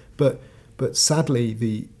that. But sadly,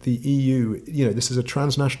 the EU, this is a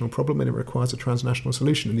transnational problem and it requires a transnational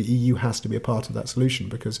solution. And the EU has to be a part of that solution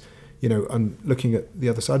because, I'm looking at the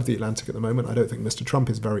other side of the Atlantic at the moment. I don't think Mr. Trump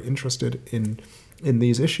is very interested in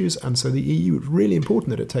these issues. And so the EU, it's really important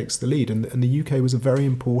that it takes the lead. And the UK was a very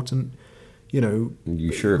important,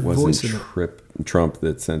 You sure it wasn't Trump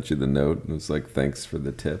that sent you the note and was like, thanks for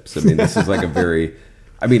the tips? I mean, this is like a very...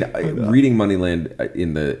 reading Moneyland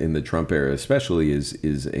in the Trump era especially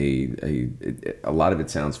is a lot of it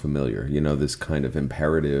sounds familiar. This kind of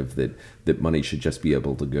imperative that money should just be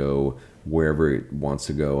able to go wherever it wants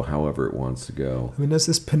to go, however it wants to go. I mean, there's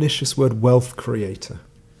this pernicious word, wealth creator.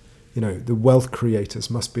 The wealth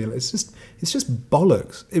creators must be. It's just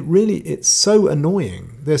bollocks. It's so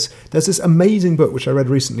annoying. There's this amazing book which I read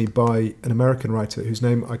recently by an American writer whose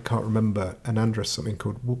name I can't remember, Anandras something,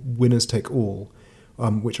 called Winners Take All.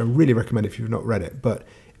 Which I really recommend if you've not read it. But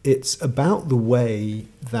it's about the way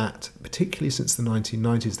that, particularly since the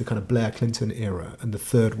 1990s, the kind of Blair Clinton era and the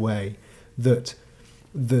third way, that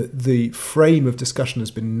the frame of discussion has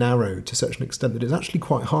been narrowed to such an extent that it's actually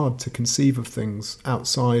quite hard to conceive of things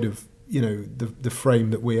outside of, the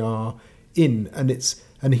frame that we are in,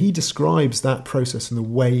 and he describes that process in the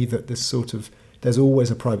way that this sort of, there's always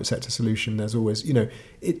a private sector solution. There's always,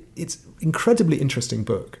 it's incredibly interesting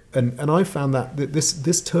book. And I found that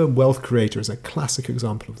this term wealth creator is a classic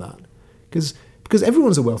example of that. Because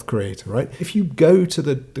everyone's a wealth creator, right? If you go to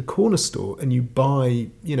the corner store and you buy,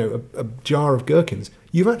 a jar of gherkins,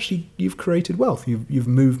 you've created wealth. You've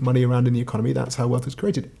moved money around in the economy. That's how wealth is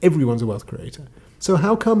created. Everyone's a wealth creator. So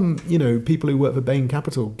how come, people who work for Bain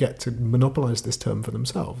Capital get to monopolize this term for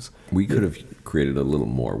themselves? We could have created a little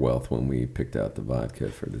more wealth when we picked out the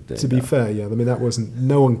vodka for today. To be fair, yeah. I mean, that wasn't,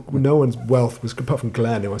 no one's wealth was, apart from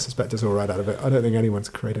Glenn, who I suspect is all right out of it. I don't think anyone's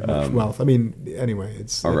created much wealth. I mean, anyway,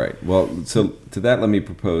 it's... All right. Well, so to that, let me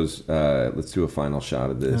propose, let's do a final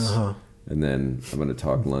shot of this. Uh-huh. And then I'm going to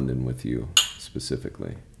talk London with you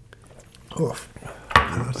specifically. Oh.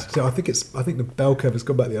 So I think the bell curve has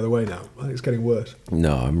gone back the other way now. I think it's getting worse.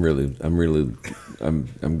 No, I'm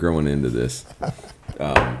growing into this.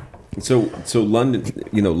 So London,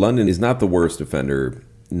 London is not the worst offender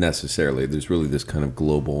necessarily. There's really this kind of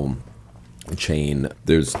global chain.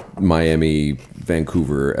 There's Miami,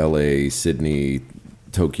 Vancouver, LA, Sydney,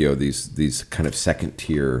 Tokyo. These kind of second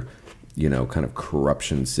tier, kind of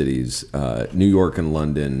corruption cities. New York and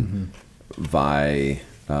London vie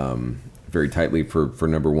very tightly for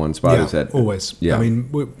number one spot. Yeah, is that always? Yeah. I mean,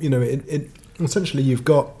 essentially you've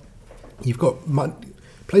got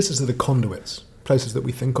places that are conduits, places that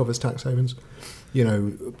we think of as tax havens.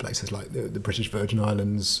 Places like the British Virgin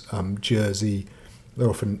Islands, Jersey. They're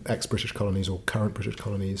often ex-British colonies or current British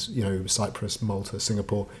colonies. Cyprus, Malta,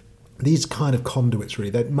 Singapore. These kind of conduits,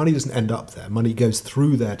 really. That money doesn't end up there. Money goes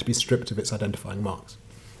through there to be stripped of its identifying marks,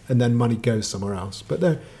 and then money goes somewhere else. But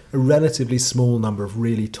they're a relatively small number of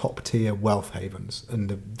really top-tier wealth havens, and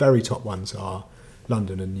the very top ones are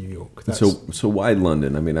London and New York. So why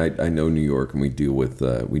London? I mean, I know New York, and we deal with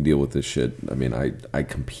this shit. I mean, I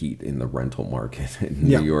compete in the rental market in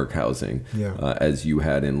New York housing, as you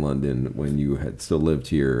had in London when you had still lived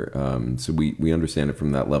here. So we understand it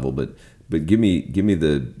from that level. But give me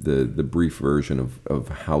the brief version of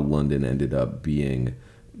how London ended up being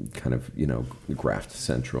kind of graft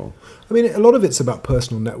central. I mean, a lot of it's about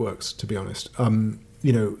personal networks, to be honest. A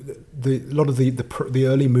lot of the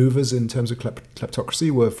early movers in terms of kleptocracy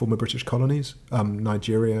were former British colonies,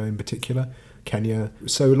 Nigeria in particular, Kenya.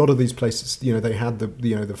 So a lot of these places, they had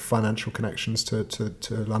the financial connections to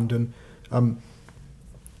London. And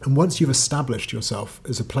once you've established yourself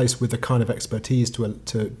as a place with the kind of expertise to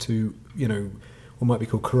what might be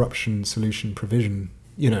called corruption solution provision,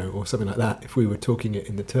 or something like that, if we were talking it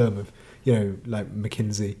in the term of, like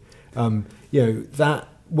McKinsey, that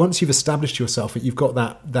once you've established yourself, you've got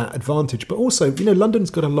that advantage. But also, London's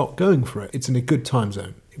got a lot going for it. It's in a good time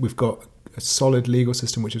zone. We've got a solid legal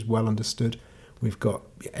system which is well understood. We've got,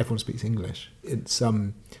 everyone speaks English. It's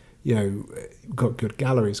we've got good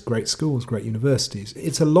galleries, great schools, great universities.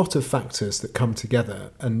 It's a lot of factors that come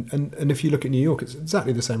together. And if you look at New York, it's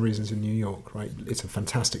exactly the same reasons in New York, right? It's a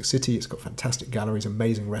fantastic city. It's got fantastic galleries,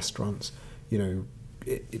 amazing restaurants.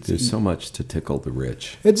 There's so much to tickle the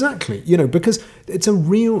rich. Exactly. Because it's a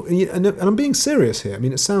real, and I'm being serious here. I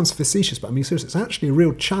mean, it sounds facetious, but I'm being serious. It's actually a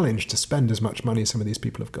real challenge to spend as much money as some of these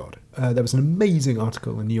people have got. There was an amazing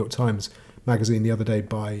article in New York Times magazine the other day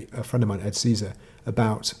by a friend of mine, Ed Caesar,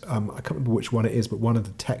 about, I can't remember which one it is, but one of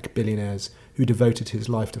the tech billionaires who devoted his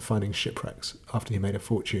life to finding shipwrecks after he made a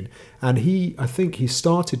fortune. And I think he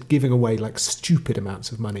started giving away like stupid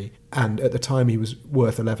amounts of money. And at the time he was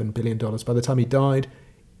worth $11 billion. By the time he died,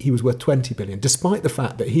 he was worth $20 billion, despite the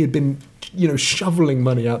fact that he had been, shoveling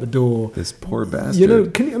money out the door. This poor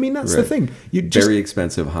bastard. That's the thing. Very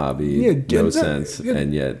expensive hobby, no sense,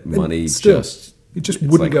 and yet money it just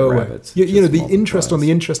wouldn't like go away. Rabbits, the interest on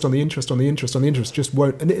the interest on the interest on the interest on the interest just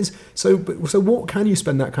won't. And it is so what can you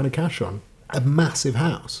spend that kind of cash on? A massive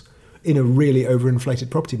house in a really overinflated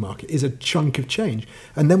property market is a chunk of change.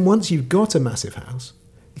 And then once you've got a massive house,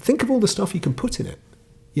 think of all the stuff you can put in it.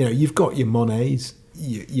 You've got your Monets,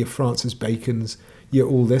 your Francis Bacons, your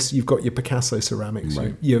all this. You've got your Picasso ceramics,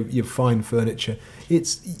 right. your fine furniture.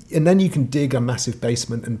 And then you can dig a massive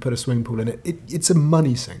basement and put a swimming pool in it. It's a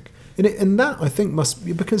money sink. And that, I think, must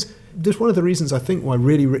be because there's one of the reasons I think why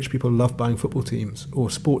really rich people love buying football teams or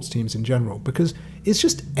sports teams in general, because it's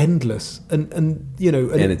just endless and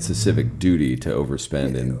it's a civic duty to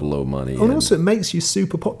overspend and blow money. And also it makes you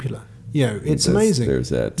super popular. It's amazing. There's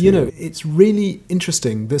that too. It's really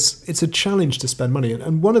interesting. It's a challenge to spend money.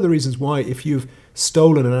 And one of the reasons why, if you've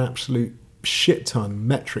stolen an absolute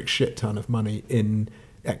metric shit ton of money in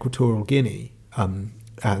Equatorial Guinea,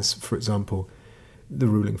 as, for example, the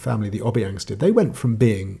ruling family, the Obiangs did, they went from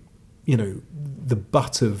being the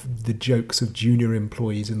butt of the jokes of junior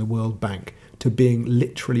employees in the World Bank to being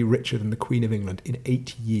literally richer than the Queen of England in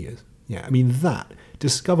 8 years. Yeah, I mean,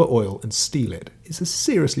 discover oil and steal it is a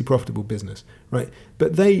seriously profitable business, right?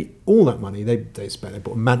 But all that money, they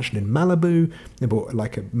bought a mansion in Malibu, they bought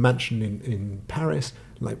like a mansion in Paris,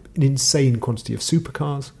 like an insane quantity of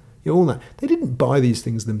supercars, all that. They didn't buy these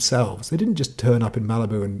things themselves. They didn't just turn up in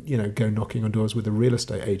Malibu and, go knocking on doors with a real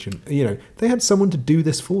estate agent. They had someone to do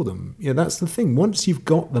this for them. That's the thing. Once you've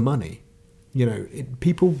got the money,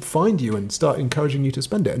 people find you and start encouraging you to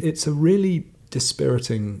spend it. It's a really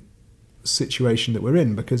dispiriting situation that we're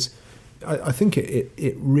in, because I think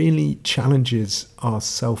it really challenges our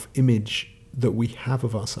self-image that we have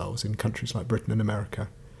of ourselves in countries like Britain and America,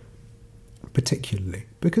 particularly.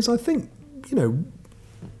 Because I think,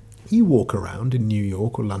 you walk around in New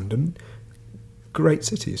York or London, great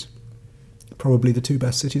cities, probably the 2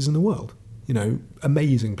 best cities in the world.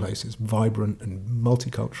 Amazing places, vibrant and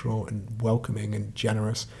multicultural and welcoming and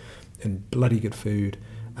generous and bloody good food.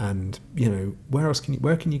 And, where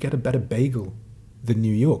can you get a better bagel than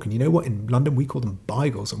New York? And you know what? In London, we call them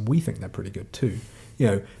bagels, and we think they're pretty good too.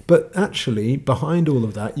 But actually, behind all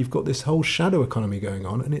of that, you've got this whole shadow economy going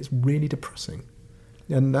on, and it's really depressing.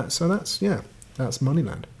 And that's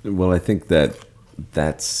Moneyland. Well, I think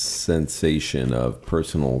that sensation of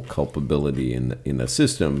personal culpability in a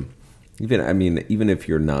system, even if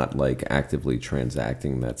you're not like actively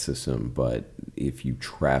transacting that system, but if you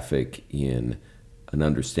traffic in an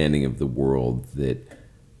understanding of the world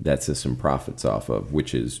that system profits off of,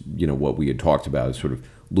 which is, what we had talked about, is sort of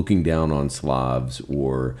looking down on Slavs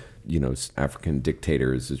or, African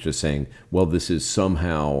dictators, is just saying, well, this is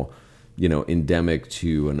somehow, endemic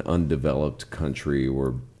to an undeveloped country.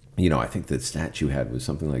 Or, I think the stat you had was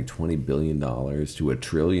something like $20 billion to $1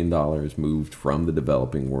 trillion moved from the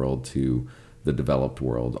developing world to the developed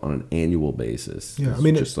world on an annual basis. Yeah,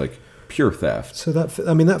 it's just like pure theft. So that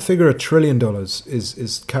figure $1 trillion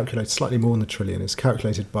is calculated, slightly more than $1 trillion, is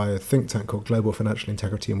calculated by a think tank called Global Financial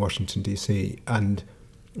Integrity in Washington, D.C. And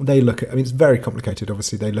they look at, it's very complicated,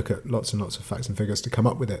 obviously. They look at lots and lots of facts and figures to come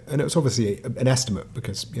up with it. And it's obviously an estimate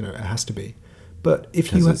because, it has to be. But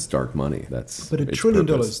if you it's dark money, but $1 trillion,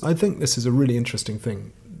 I think this is a really interesting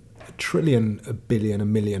thing. $1 trillion, $1 billion, $1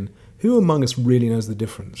 million. Who among us really knows the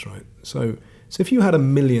difference, right? So if you had $1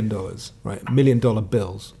 million, right, $1 million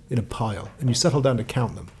bills in a pile, and you settled down to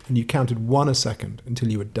count them, and you counted one a second until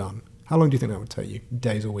you were done, how long do you think that would take you?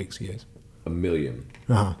 Days or weeks, years? 1 million.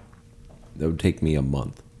 Uh-huh. That would take me a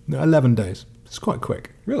month. No, 11 days. It's quite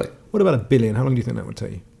quick. Really? What about $1 billion? How long do you think that would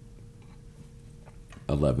take you?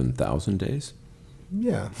 11,000 days?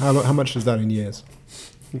 Yeah. How much is that in years?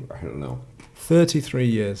 I don't know. 33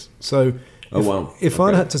 years. So if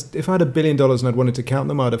I had $1 billion and I'd wanted to count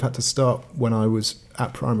them, I'd have had to start when I was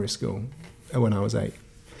at primary school, when I was 8.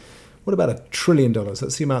 What about $1 trillion?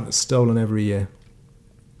 That's the amount that's stolen every year.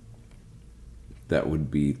 That would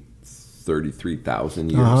be 33,000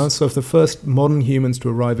 years. So if the first modern humans to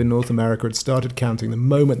arrive in North America had started counting the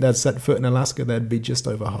moment they'd set foot in Alaska, they'd be just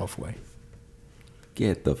over halfway.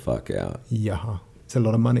 Get the fuck out. Yeah. It's a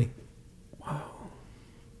lot of money. Wow.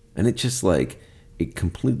 And it just it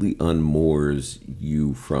completely unmoors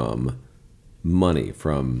you from money,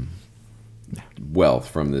 from wealth,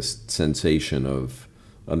 from this sensation of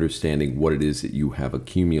understanding what it is that you have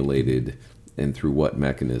accumulated and through what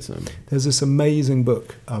mechanism. There's this amazing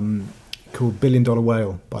book called $1 Billion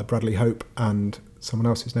Whale by Bradley Hope and someone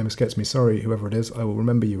else whose name escapes me. Sorry, whoever it is, I will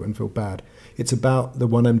remember you and feel bad. It's about the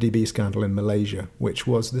 1MDB scandal in Malaysia, which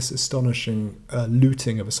was this astonishing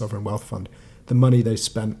looting of a sovereign wealth fund. The money they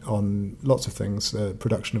spent on lots of things, the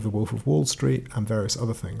production of The Wolf of Wall Street and various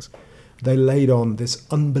other things. They laid on this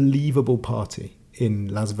unbelievable party in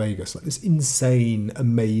Las Vegas, like this insane,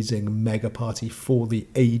 amazing mega party for the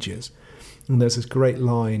ages. And there's this great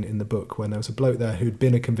line in the book when there was a bloke there who'd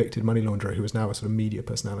been a convicted money launderer who was now a sort of media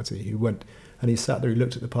personality who went and he sat there, he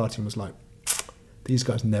looked at the party and was like, these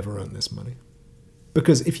guys never earned this money.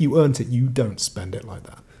 Because if you earned it, you don't spend it like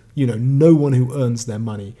that. No one who earns their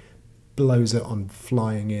money blows it on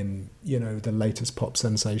flying in, the latest pop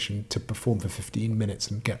sensation to perform for 15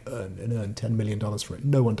 minutes and earn $10 million for it.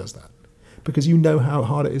 No one does that. Because you know how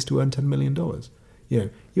hard it is to earn $10 million.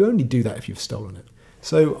 You only do that if you've stolen it.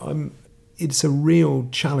 So it's a real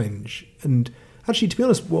challenge. And actually, to be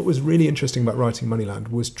honest, what was really interesting about writing Moneyland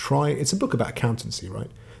was it's a book about accountancy,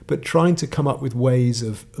 right? But trying to come up with ways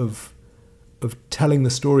of telling the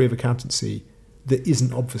story of accountancy that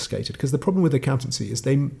isn't obfuscated. Because the problem with accountancy is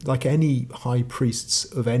they, like any high priests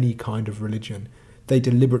of any kind of religion, they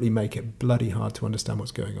deliberately make it bloody hard to understand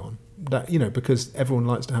what's going on. That, because everyone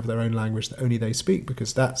likes to have their own language that only they speak,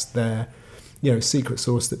 because that's their, secret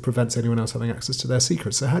sauce that prevents anyone else having access to their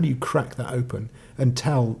secrets. So how do you crack that open and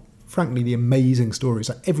tell, frankly, the amazing stories?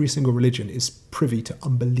 Like, every single religion is privy to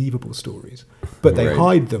unbelievable stories, but they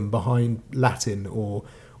hide them behind Latin or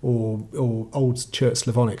Old Church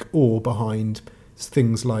Slavonic, or behind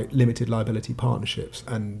things like limited liability partnerships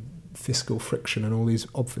and fiscal friction and all these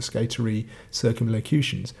obfuscatory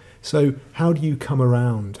circumlocutions. So how do you come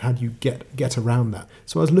around? How do you get around that?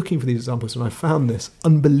 So I was looking for these examples, and I found this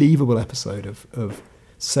unbelievable episode of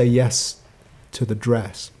Say Yes to the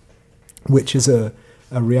Dress, which is a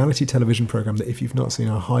reality television program that, if you've not seen,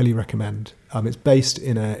 I highly recommend. It's based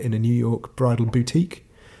in a New York bridal boutique,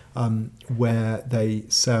 where they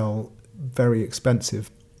sell very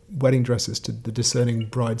expensive wedding dresses to the discerning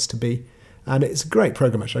brides-to-be. And it's a great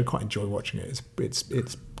program, actually. I quite enjoy watching it.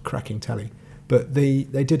 It's cracking telly. But they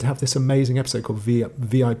did have this amazing episode called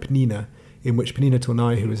VI Pnina, in which Pnina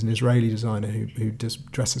Tornai, who is an Israeli designer who does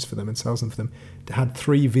dresses for them and sells them for them, had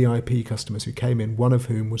 3 VIP customers who came in, one of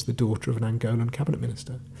whom was the daughter of an Angolan cabinet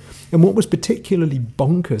minister. And what was particularly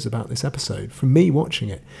bonkers about this episode, for me watching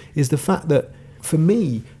it, is the fact that, for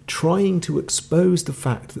me, trying to expose the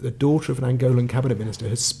fact that the daughter of an Angolan cabinet minister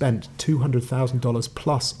has spent $200,000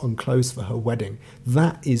 plus on clothes for her wedding,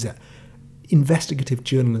 that is an investigative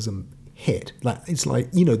journalism hit. It's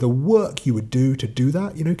like, the work you would do to do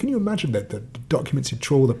that. Can you imagine the documents you'd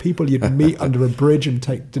trawl, the people you'd meet under a bridge and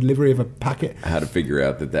take delivery of a packet? How to figure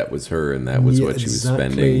out that was her and that was what she was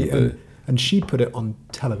spending. And she put it on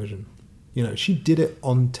television. She did it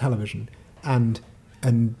on television and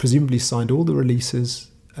presumably signed all the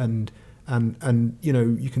releases, and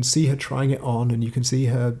you can see her trying it on, and you can see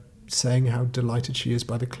her saying how delighted she is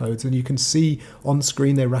by the clothes, and you can see on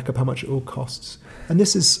screen they rack up how much it all costs. And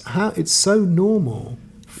this is how it's so normal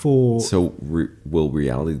for... So will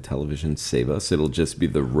reality television save us? It'll just be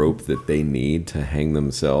the rope that they need to hang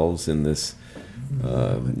themselves in this,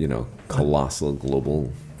 colossal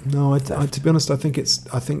global... No, to be honest, I think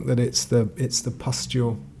that it's the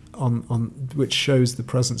pustule on which shows the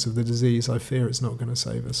presence of the disease. I fear it's not going to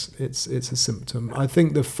save us. It's a symptom. I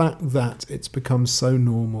think the fact that it's become so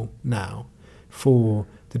normal now for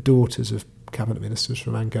the daughters of cabinet ministers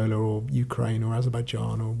from Angola or Ukraine or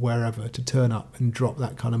Azerbaijan or wherever to turn up and drop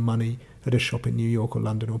that kind of money at a shop in New York or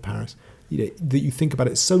London or Paris, that you think about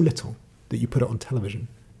it so little that you put it on television.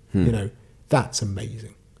 That's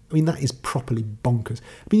amazing. I mean, that is properly bonkers.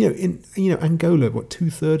 I mean, in Angola,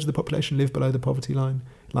 2/3 of the population live below the poverty line.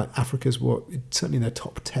 Like, Africa's certainly in their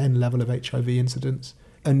top 10 level of HIV incidence.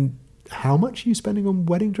 And how much are you spending on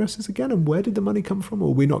wedding dresses again? And where did the money come from?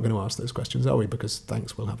 Or we're not going to ask those questions, are we? Because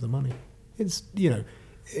thanks, we'll have the money. It's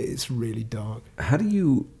it's really dark. How do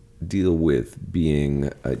you deal with being?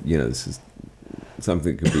 This is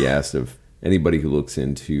something that could be asked of anybody who looks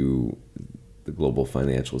into the global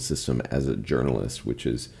financial system as a journalist, which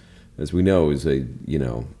is, as we know, is a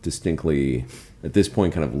distinctly at this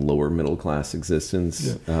point kind of lower middle class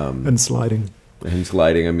existence. Yeah. And sliding.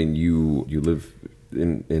 I mean, you live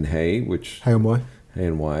in Hay, which Hay and Wye. Hay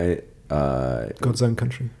and Wye. God's own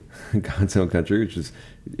country. God's own country, which is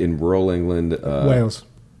in rural England. Wales.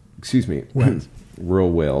 Excuse me. Wales.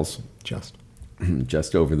 Rural Wales.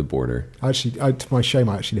 Just over the border. To my shame,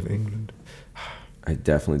 I actually live in England. I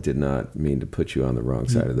definitely did not mean to put you on the wrong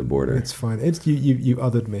side of the border. It's fine. It's you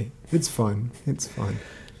othered me. It's fine.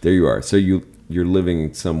 There you are. So you're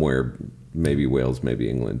living somewhere, maybe Wales, maybe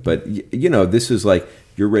England. But this is like,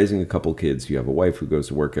 you're raising a couple kids. You have a wife who goes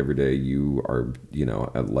to work every day. You are,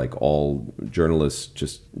 like all journalists,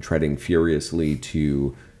 just treading furiously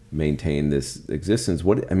to maintain this existence.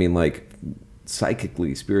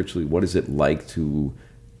 Psychically, spiritually, what is it like to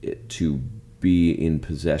be in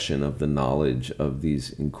possession of the knowledge of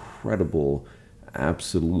these incredible,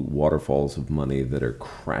 absolute waterfalls of money that are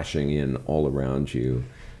crashing in all around you?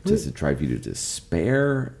 Does it drive you to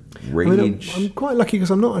despair, rage? I'm quite lucky because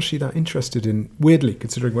I'm not actually that interested in, weirdly,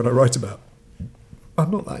 considering what I write about, I'm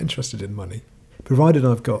not that interested in money. Provided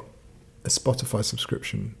I've got a Spotify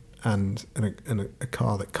subscription and a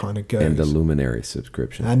car that kind of goes. And a Luminary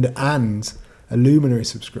subscription. And a Luminary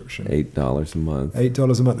subscription. $8 a month.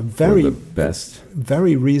 $8 a month. Very, the best.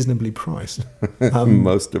 Very reasonably priced.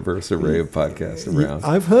 Most diverse array of podcasts around.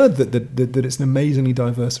 I've heard that it's an amazingly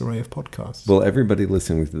diverse array of podcasts. Well, everybody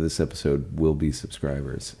listening to this episode will be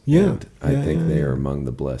subscribers. Yeah. And I think they are among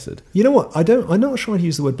the blessed. You know what? I'm not sure I'd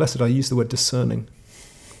use the word blessed. I use the word discerning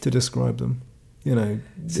to describe them.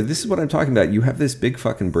 So this is what I'm talking about. You have this big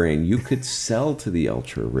fucking brain. You could sell to the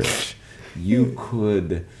ultra rich. You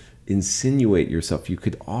could... insinuate yourself. You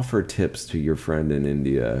could offer tips to your friend in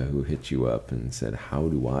India who hit you up and said, how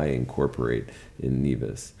do I incorporate in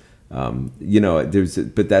Nevis? But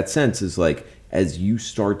that sense is like, as you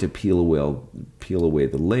start to peel away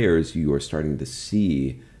the layers, you are starting to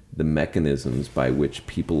see the mechanisms by which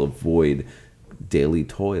people avoid daily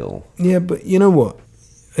toil. Yeah, but you know what?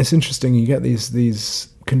 It's interesting. You get these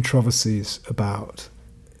controversies about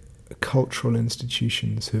cultural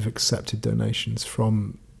institutions who've accepted donations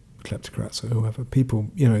from kleptocrats or whoever. People,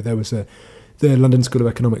 there was the London School of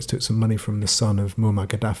Economics took some money from the son of Muammar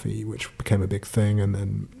Gaddafi, which became a big thing, and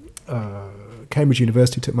then Cambridge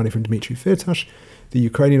University took money from Dmitry Firtash, the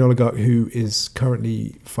Ukrainian oligarch who is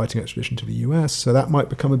currently fighting extradition to the US. So that might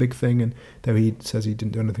become a big thing, and though he says he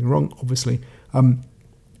didn't do anything wrong, obviously. And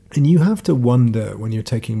you have to wonder when you're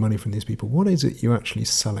taking money from these people, what is it you're actually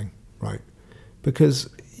selling, right? Because,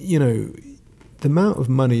 the amount of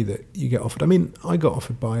money that you get offered. I mean, I got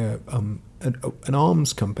offered by an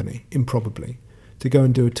arms company, improbably, to go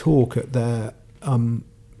and do a talk at their...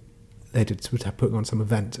 They were putting on some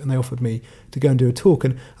event, and they offered me to go and do a talk,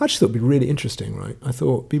 and I just thought it'd be really interesting, right? I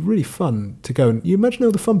thought it'd be really fun to go, and you imagine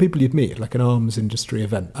all the fun people you'd meet at like an arms industry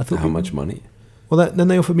event. I thought, how much money? Well, then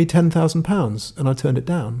they offered me £10,000, and I turned it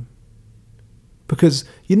down because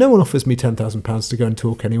no one offers me £10,000 to go and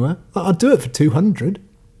talk anywhere. I'd do it for 200,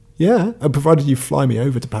 yeah, provided you fly me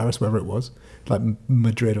over to Paris, wherever it was, like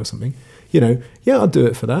Madrid or something. Yeah, I'd do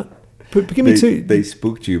it for that. But give me two. They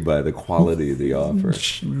spooked you by the quality of the offer.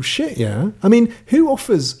 Shit, yeah. I mean, who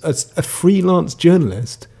offers a freelance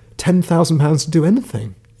journalist £10,000 to do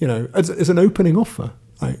anything? As an opening offer.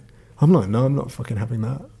 I'm like, no, I'm not fucking having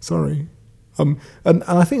that. Sorry. And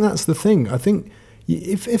I think that's the thing. I think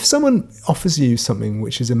if someone offers you something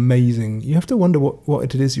which is amazing, you have to wonder what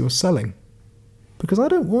it is you're selling. Because I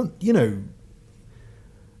don't want, to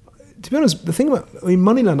be honest, the thing about,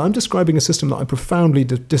 Moneyland, I'm describing a system that I profoundly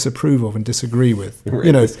disapprove of and disagree with.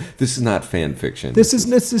 Right. This is not fan fiction. This is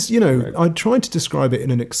right. I tried to describe it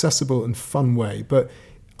in an accessible and fun way, but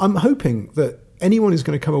I'm hoping that anyone who's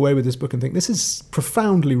going to come away with this book and think this is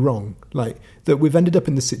profoundly wrong, like that we've ended up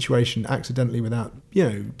in this situation accidentally without,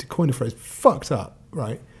 to coin a phrase, fucked up,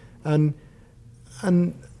 right? And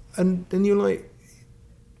you're like,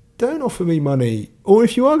 don't offer me money, or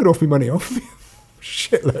if you are going to offer me money, offer me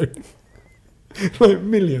shitload. Like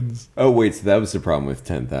millions. Oh wait, so that was the problem with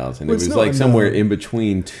 10,000. Well, it was like somewhere in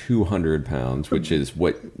between £200, which is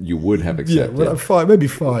what you would have accepted. Yeah, well, maybe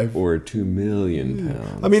 5 or £2 million.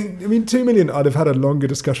 Yeah. I mean, 2 million. I'd have had a longer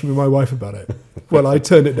discussion with my wife about it. Well, I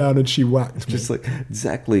turned it down and she whacked me. Just like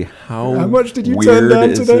exactly how much did you turn down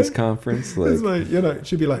today? This conference? Like, it's like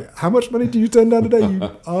she'd be like, "How much money did you turn down today, you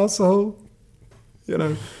arsehole?"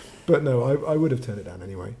 But no, I would have turned it down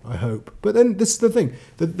anyway, I hope. But then this is the thing.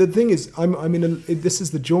 The thing is, this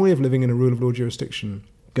is the joy of living in a rule of law jurisdiction.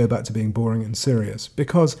 Go back to being boring and serious.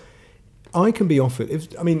 Because I can be offered,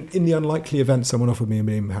 in the unlikely event someone offered me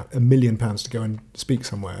 £1 million to go and speak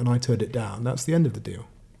somewhere and I turned it down, that's the end of the deal,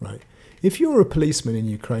 right? If you're a policeman in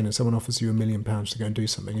Ukraine and someone offers you £1 million to go and do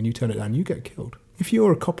something and you turn it down, you get killed. If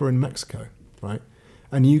you're a copper in Mexico, right?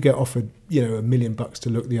 And you get offered, $1 million to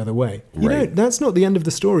look the other way. Right. That's not the end of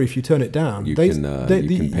the story if you turn it down. You can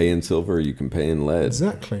pay in silver, you can pay in lead.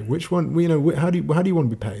 Exactly. Which one? How do you want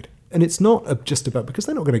to be paid? And it's not just about, because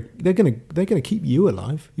they're going to keep you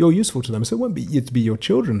alive. You're useful to them, so it won't be your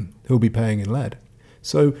children who'll be paying in lead.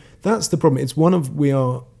 So that's the problem. We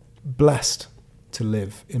are blessed to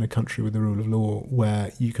live in a country with the rule of law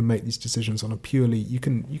where you can make these decisions on a purely, you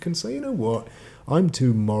can say, you know what, I'm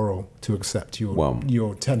too moral to accept your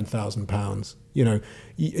 £10,000,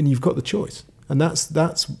 and you've got the choice. And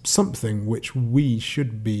that's something which we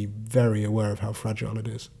should be very aware of how fragile it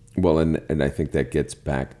is. Well, and I think that gets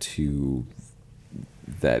back to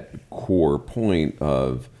that core point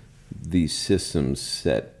of these systems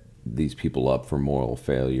set these people up for moral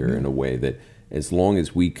failure in a way that, as long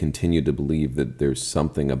as we continue to believe that there's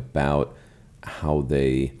something about how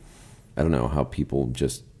how people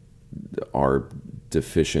just are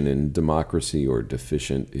deficient in democracy or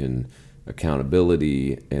deficient in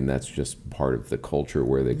accountability, and that's just part of the culture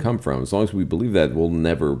where they come from. As long as we believe that, we'll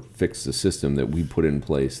never fix the system that we put in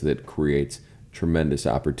place that creates tremendous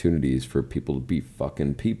opportunities for people to be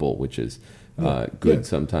fucking people, which is good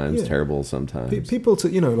sometimes, terrible sometimes. People to,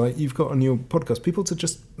 like you've got on your podcast, people to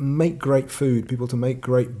just make great food, people to make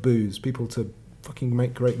great booze, people to fucking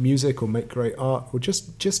make great music or make great art, or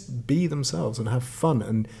just be themselves and have fun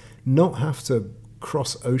and not have to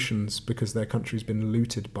cross oceans because their country's been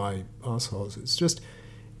looted by arseholes.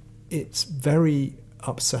 It's very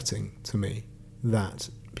upsetting to me that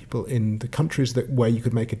people in the countries where you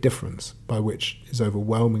could make a difference, by which is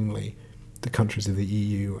overwhelmingly the countries of the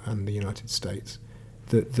EU and the United States,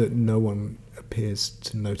 that no one appears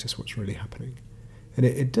to notice what's really happening. And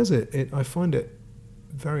I find it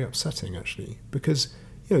very upsetting, actually, because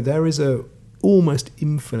there is a almost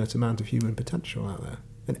infinite amount of human potential out there,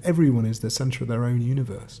 and everyone is the centre of their own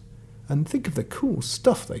universe. And think of the cool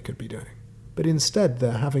stuff they could be doing. But instead,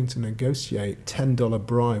 they're having to negotiate $10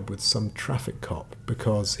 bribe with some traffic cop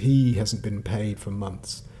because he hasn't been paid for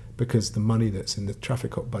months, because the money that's in the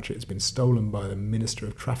traffic cop budget has been stolen by the Minister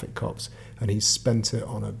of Traffic Cops, and he's spent it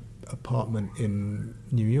on an apartment in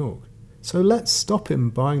New York. So let's stop him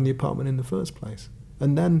buying the apartment in the first place.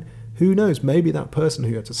 And then, who knows, maybe that person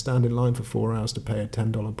who had to stand in line for 4 hours to pay a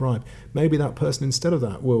 $10 bribe, maybe that person instead of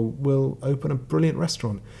that will open a brilliant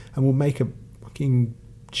restaurant and will make a fucking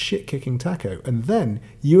shit-kicking taco. And then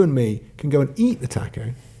you and me can go and eat the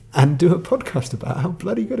taco and do a podcast about how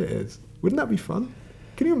bloody good it is. Wouldn't that be fun?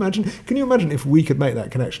 Can you imagine if we could make that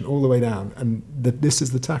connection all the way down, and this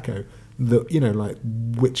is the taco that,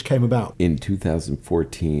 which came about? In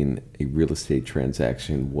 2014, a real estate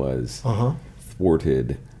transaction was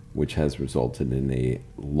thwarted, which has resulted in a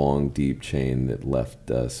long, deep chain that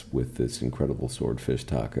left us with this incredible swordfish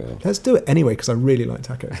taco. Let's do it anyway, because I really like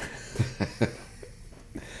tacos.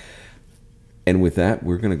 And with that,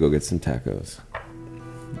 we're going to go get some tacos.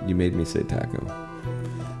 You made me say taco.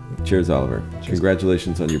 Cheers, Oliver. Cheers.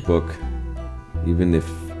 Congratulations on your book. Even if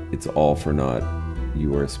it's all for naught,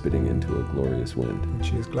 you are spitting into a glorious wind.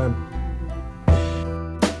 Cheers, Glenn.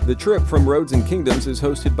 The Trip from Roads and Kingdoms is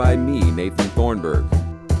hosted by me, Nathan Thornburg.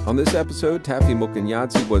 On this episode, Taffy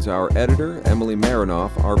Mukanyadze was our editor, Emily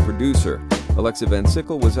Marinoff our producer. Alexa Van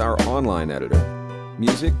Sickle was our online editor.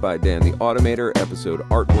 Music by Dan the Automator, episode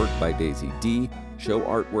artwork by Daisy D, show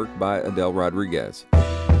artwork by Adele Rodriguez.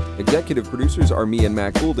 Executive producers are me and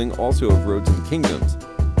Matt Goulding, also of Roads and Kingdoms.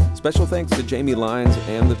 Special thanks to Jamie Lyons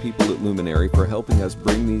and the people at Luminary for helping us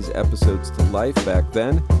bring these episodes to life back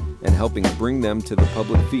then and helping bring them to the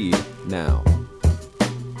public feed now.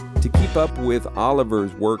 To keep up with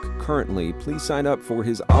Oliver's work currently, please sign up for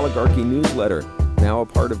his Oligarchy newsletter, now a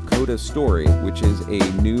part of Coda Story, which is a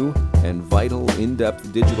new and vital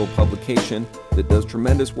in-depth digital publication that does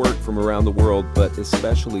tremendous work from around the world, but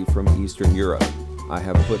especially from Eastern Europe. I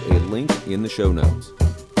have put a link in the show notes.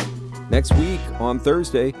 Next week, on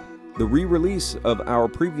Thursday, the re-release of our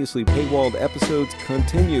previously paywalled episodes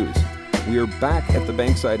continues. We are back at the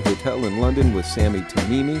Bankside Hotel in London with Sami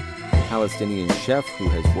Tamimi, a Palestinian chef who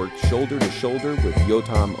has worked shoulder to shoulder with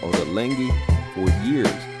Yotam Ottolenghi for years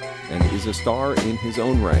and is a star in his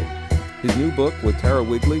own right. His new book with Tara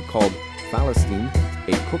Wigley called Palestine,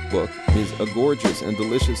 a cookbook, is a gorgeous and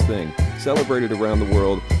delicious thing, celebrated around the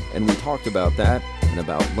world, and we talked about that and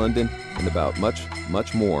about London and about much,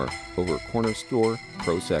 much more over Corner Store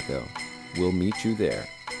Prosecco. We'll meet you there.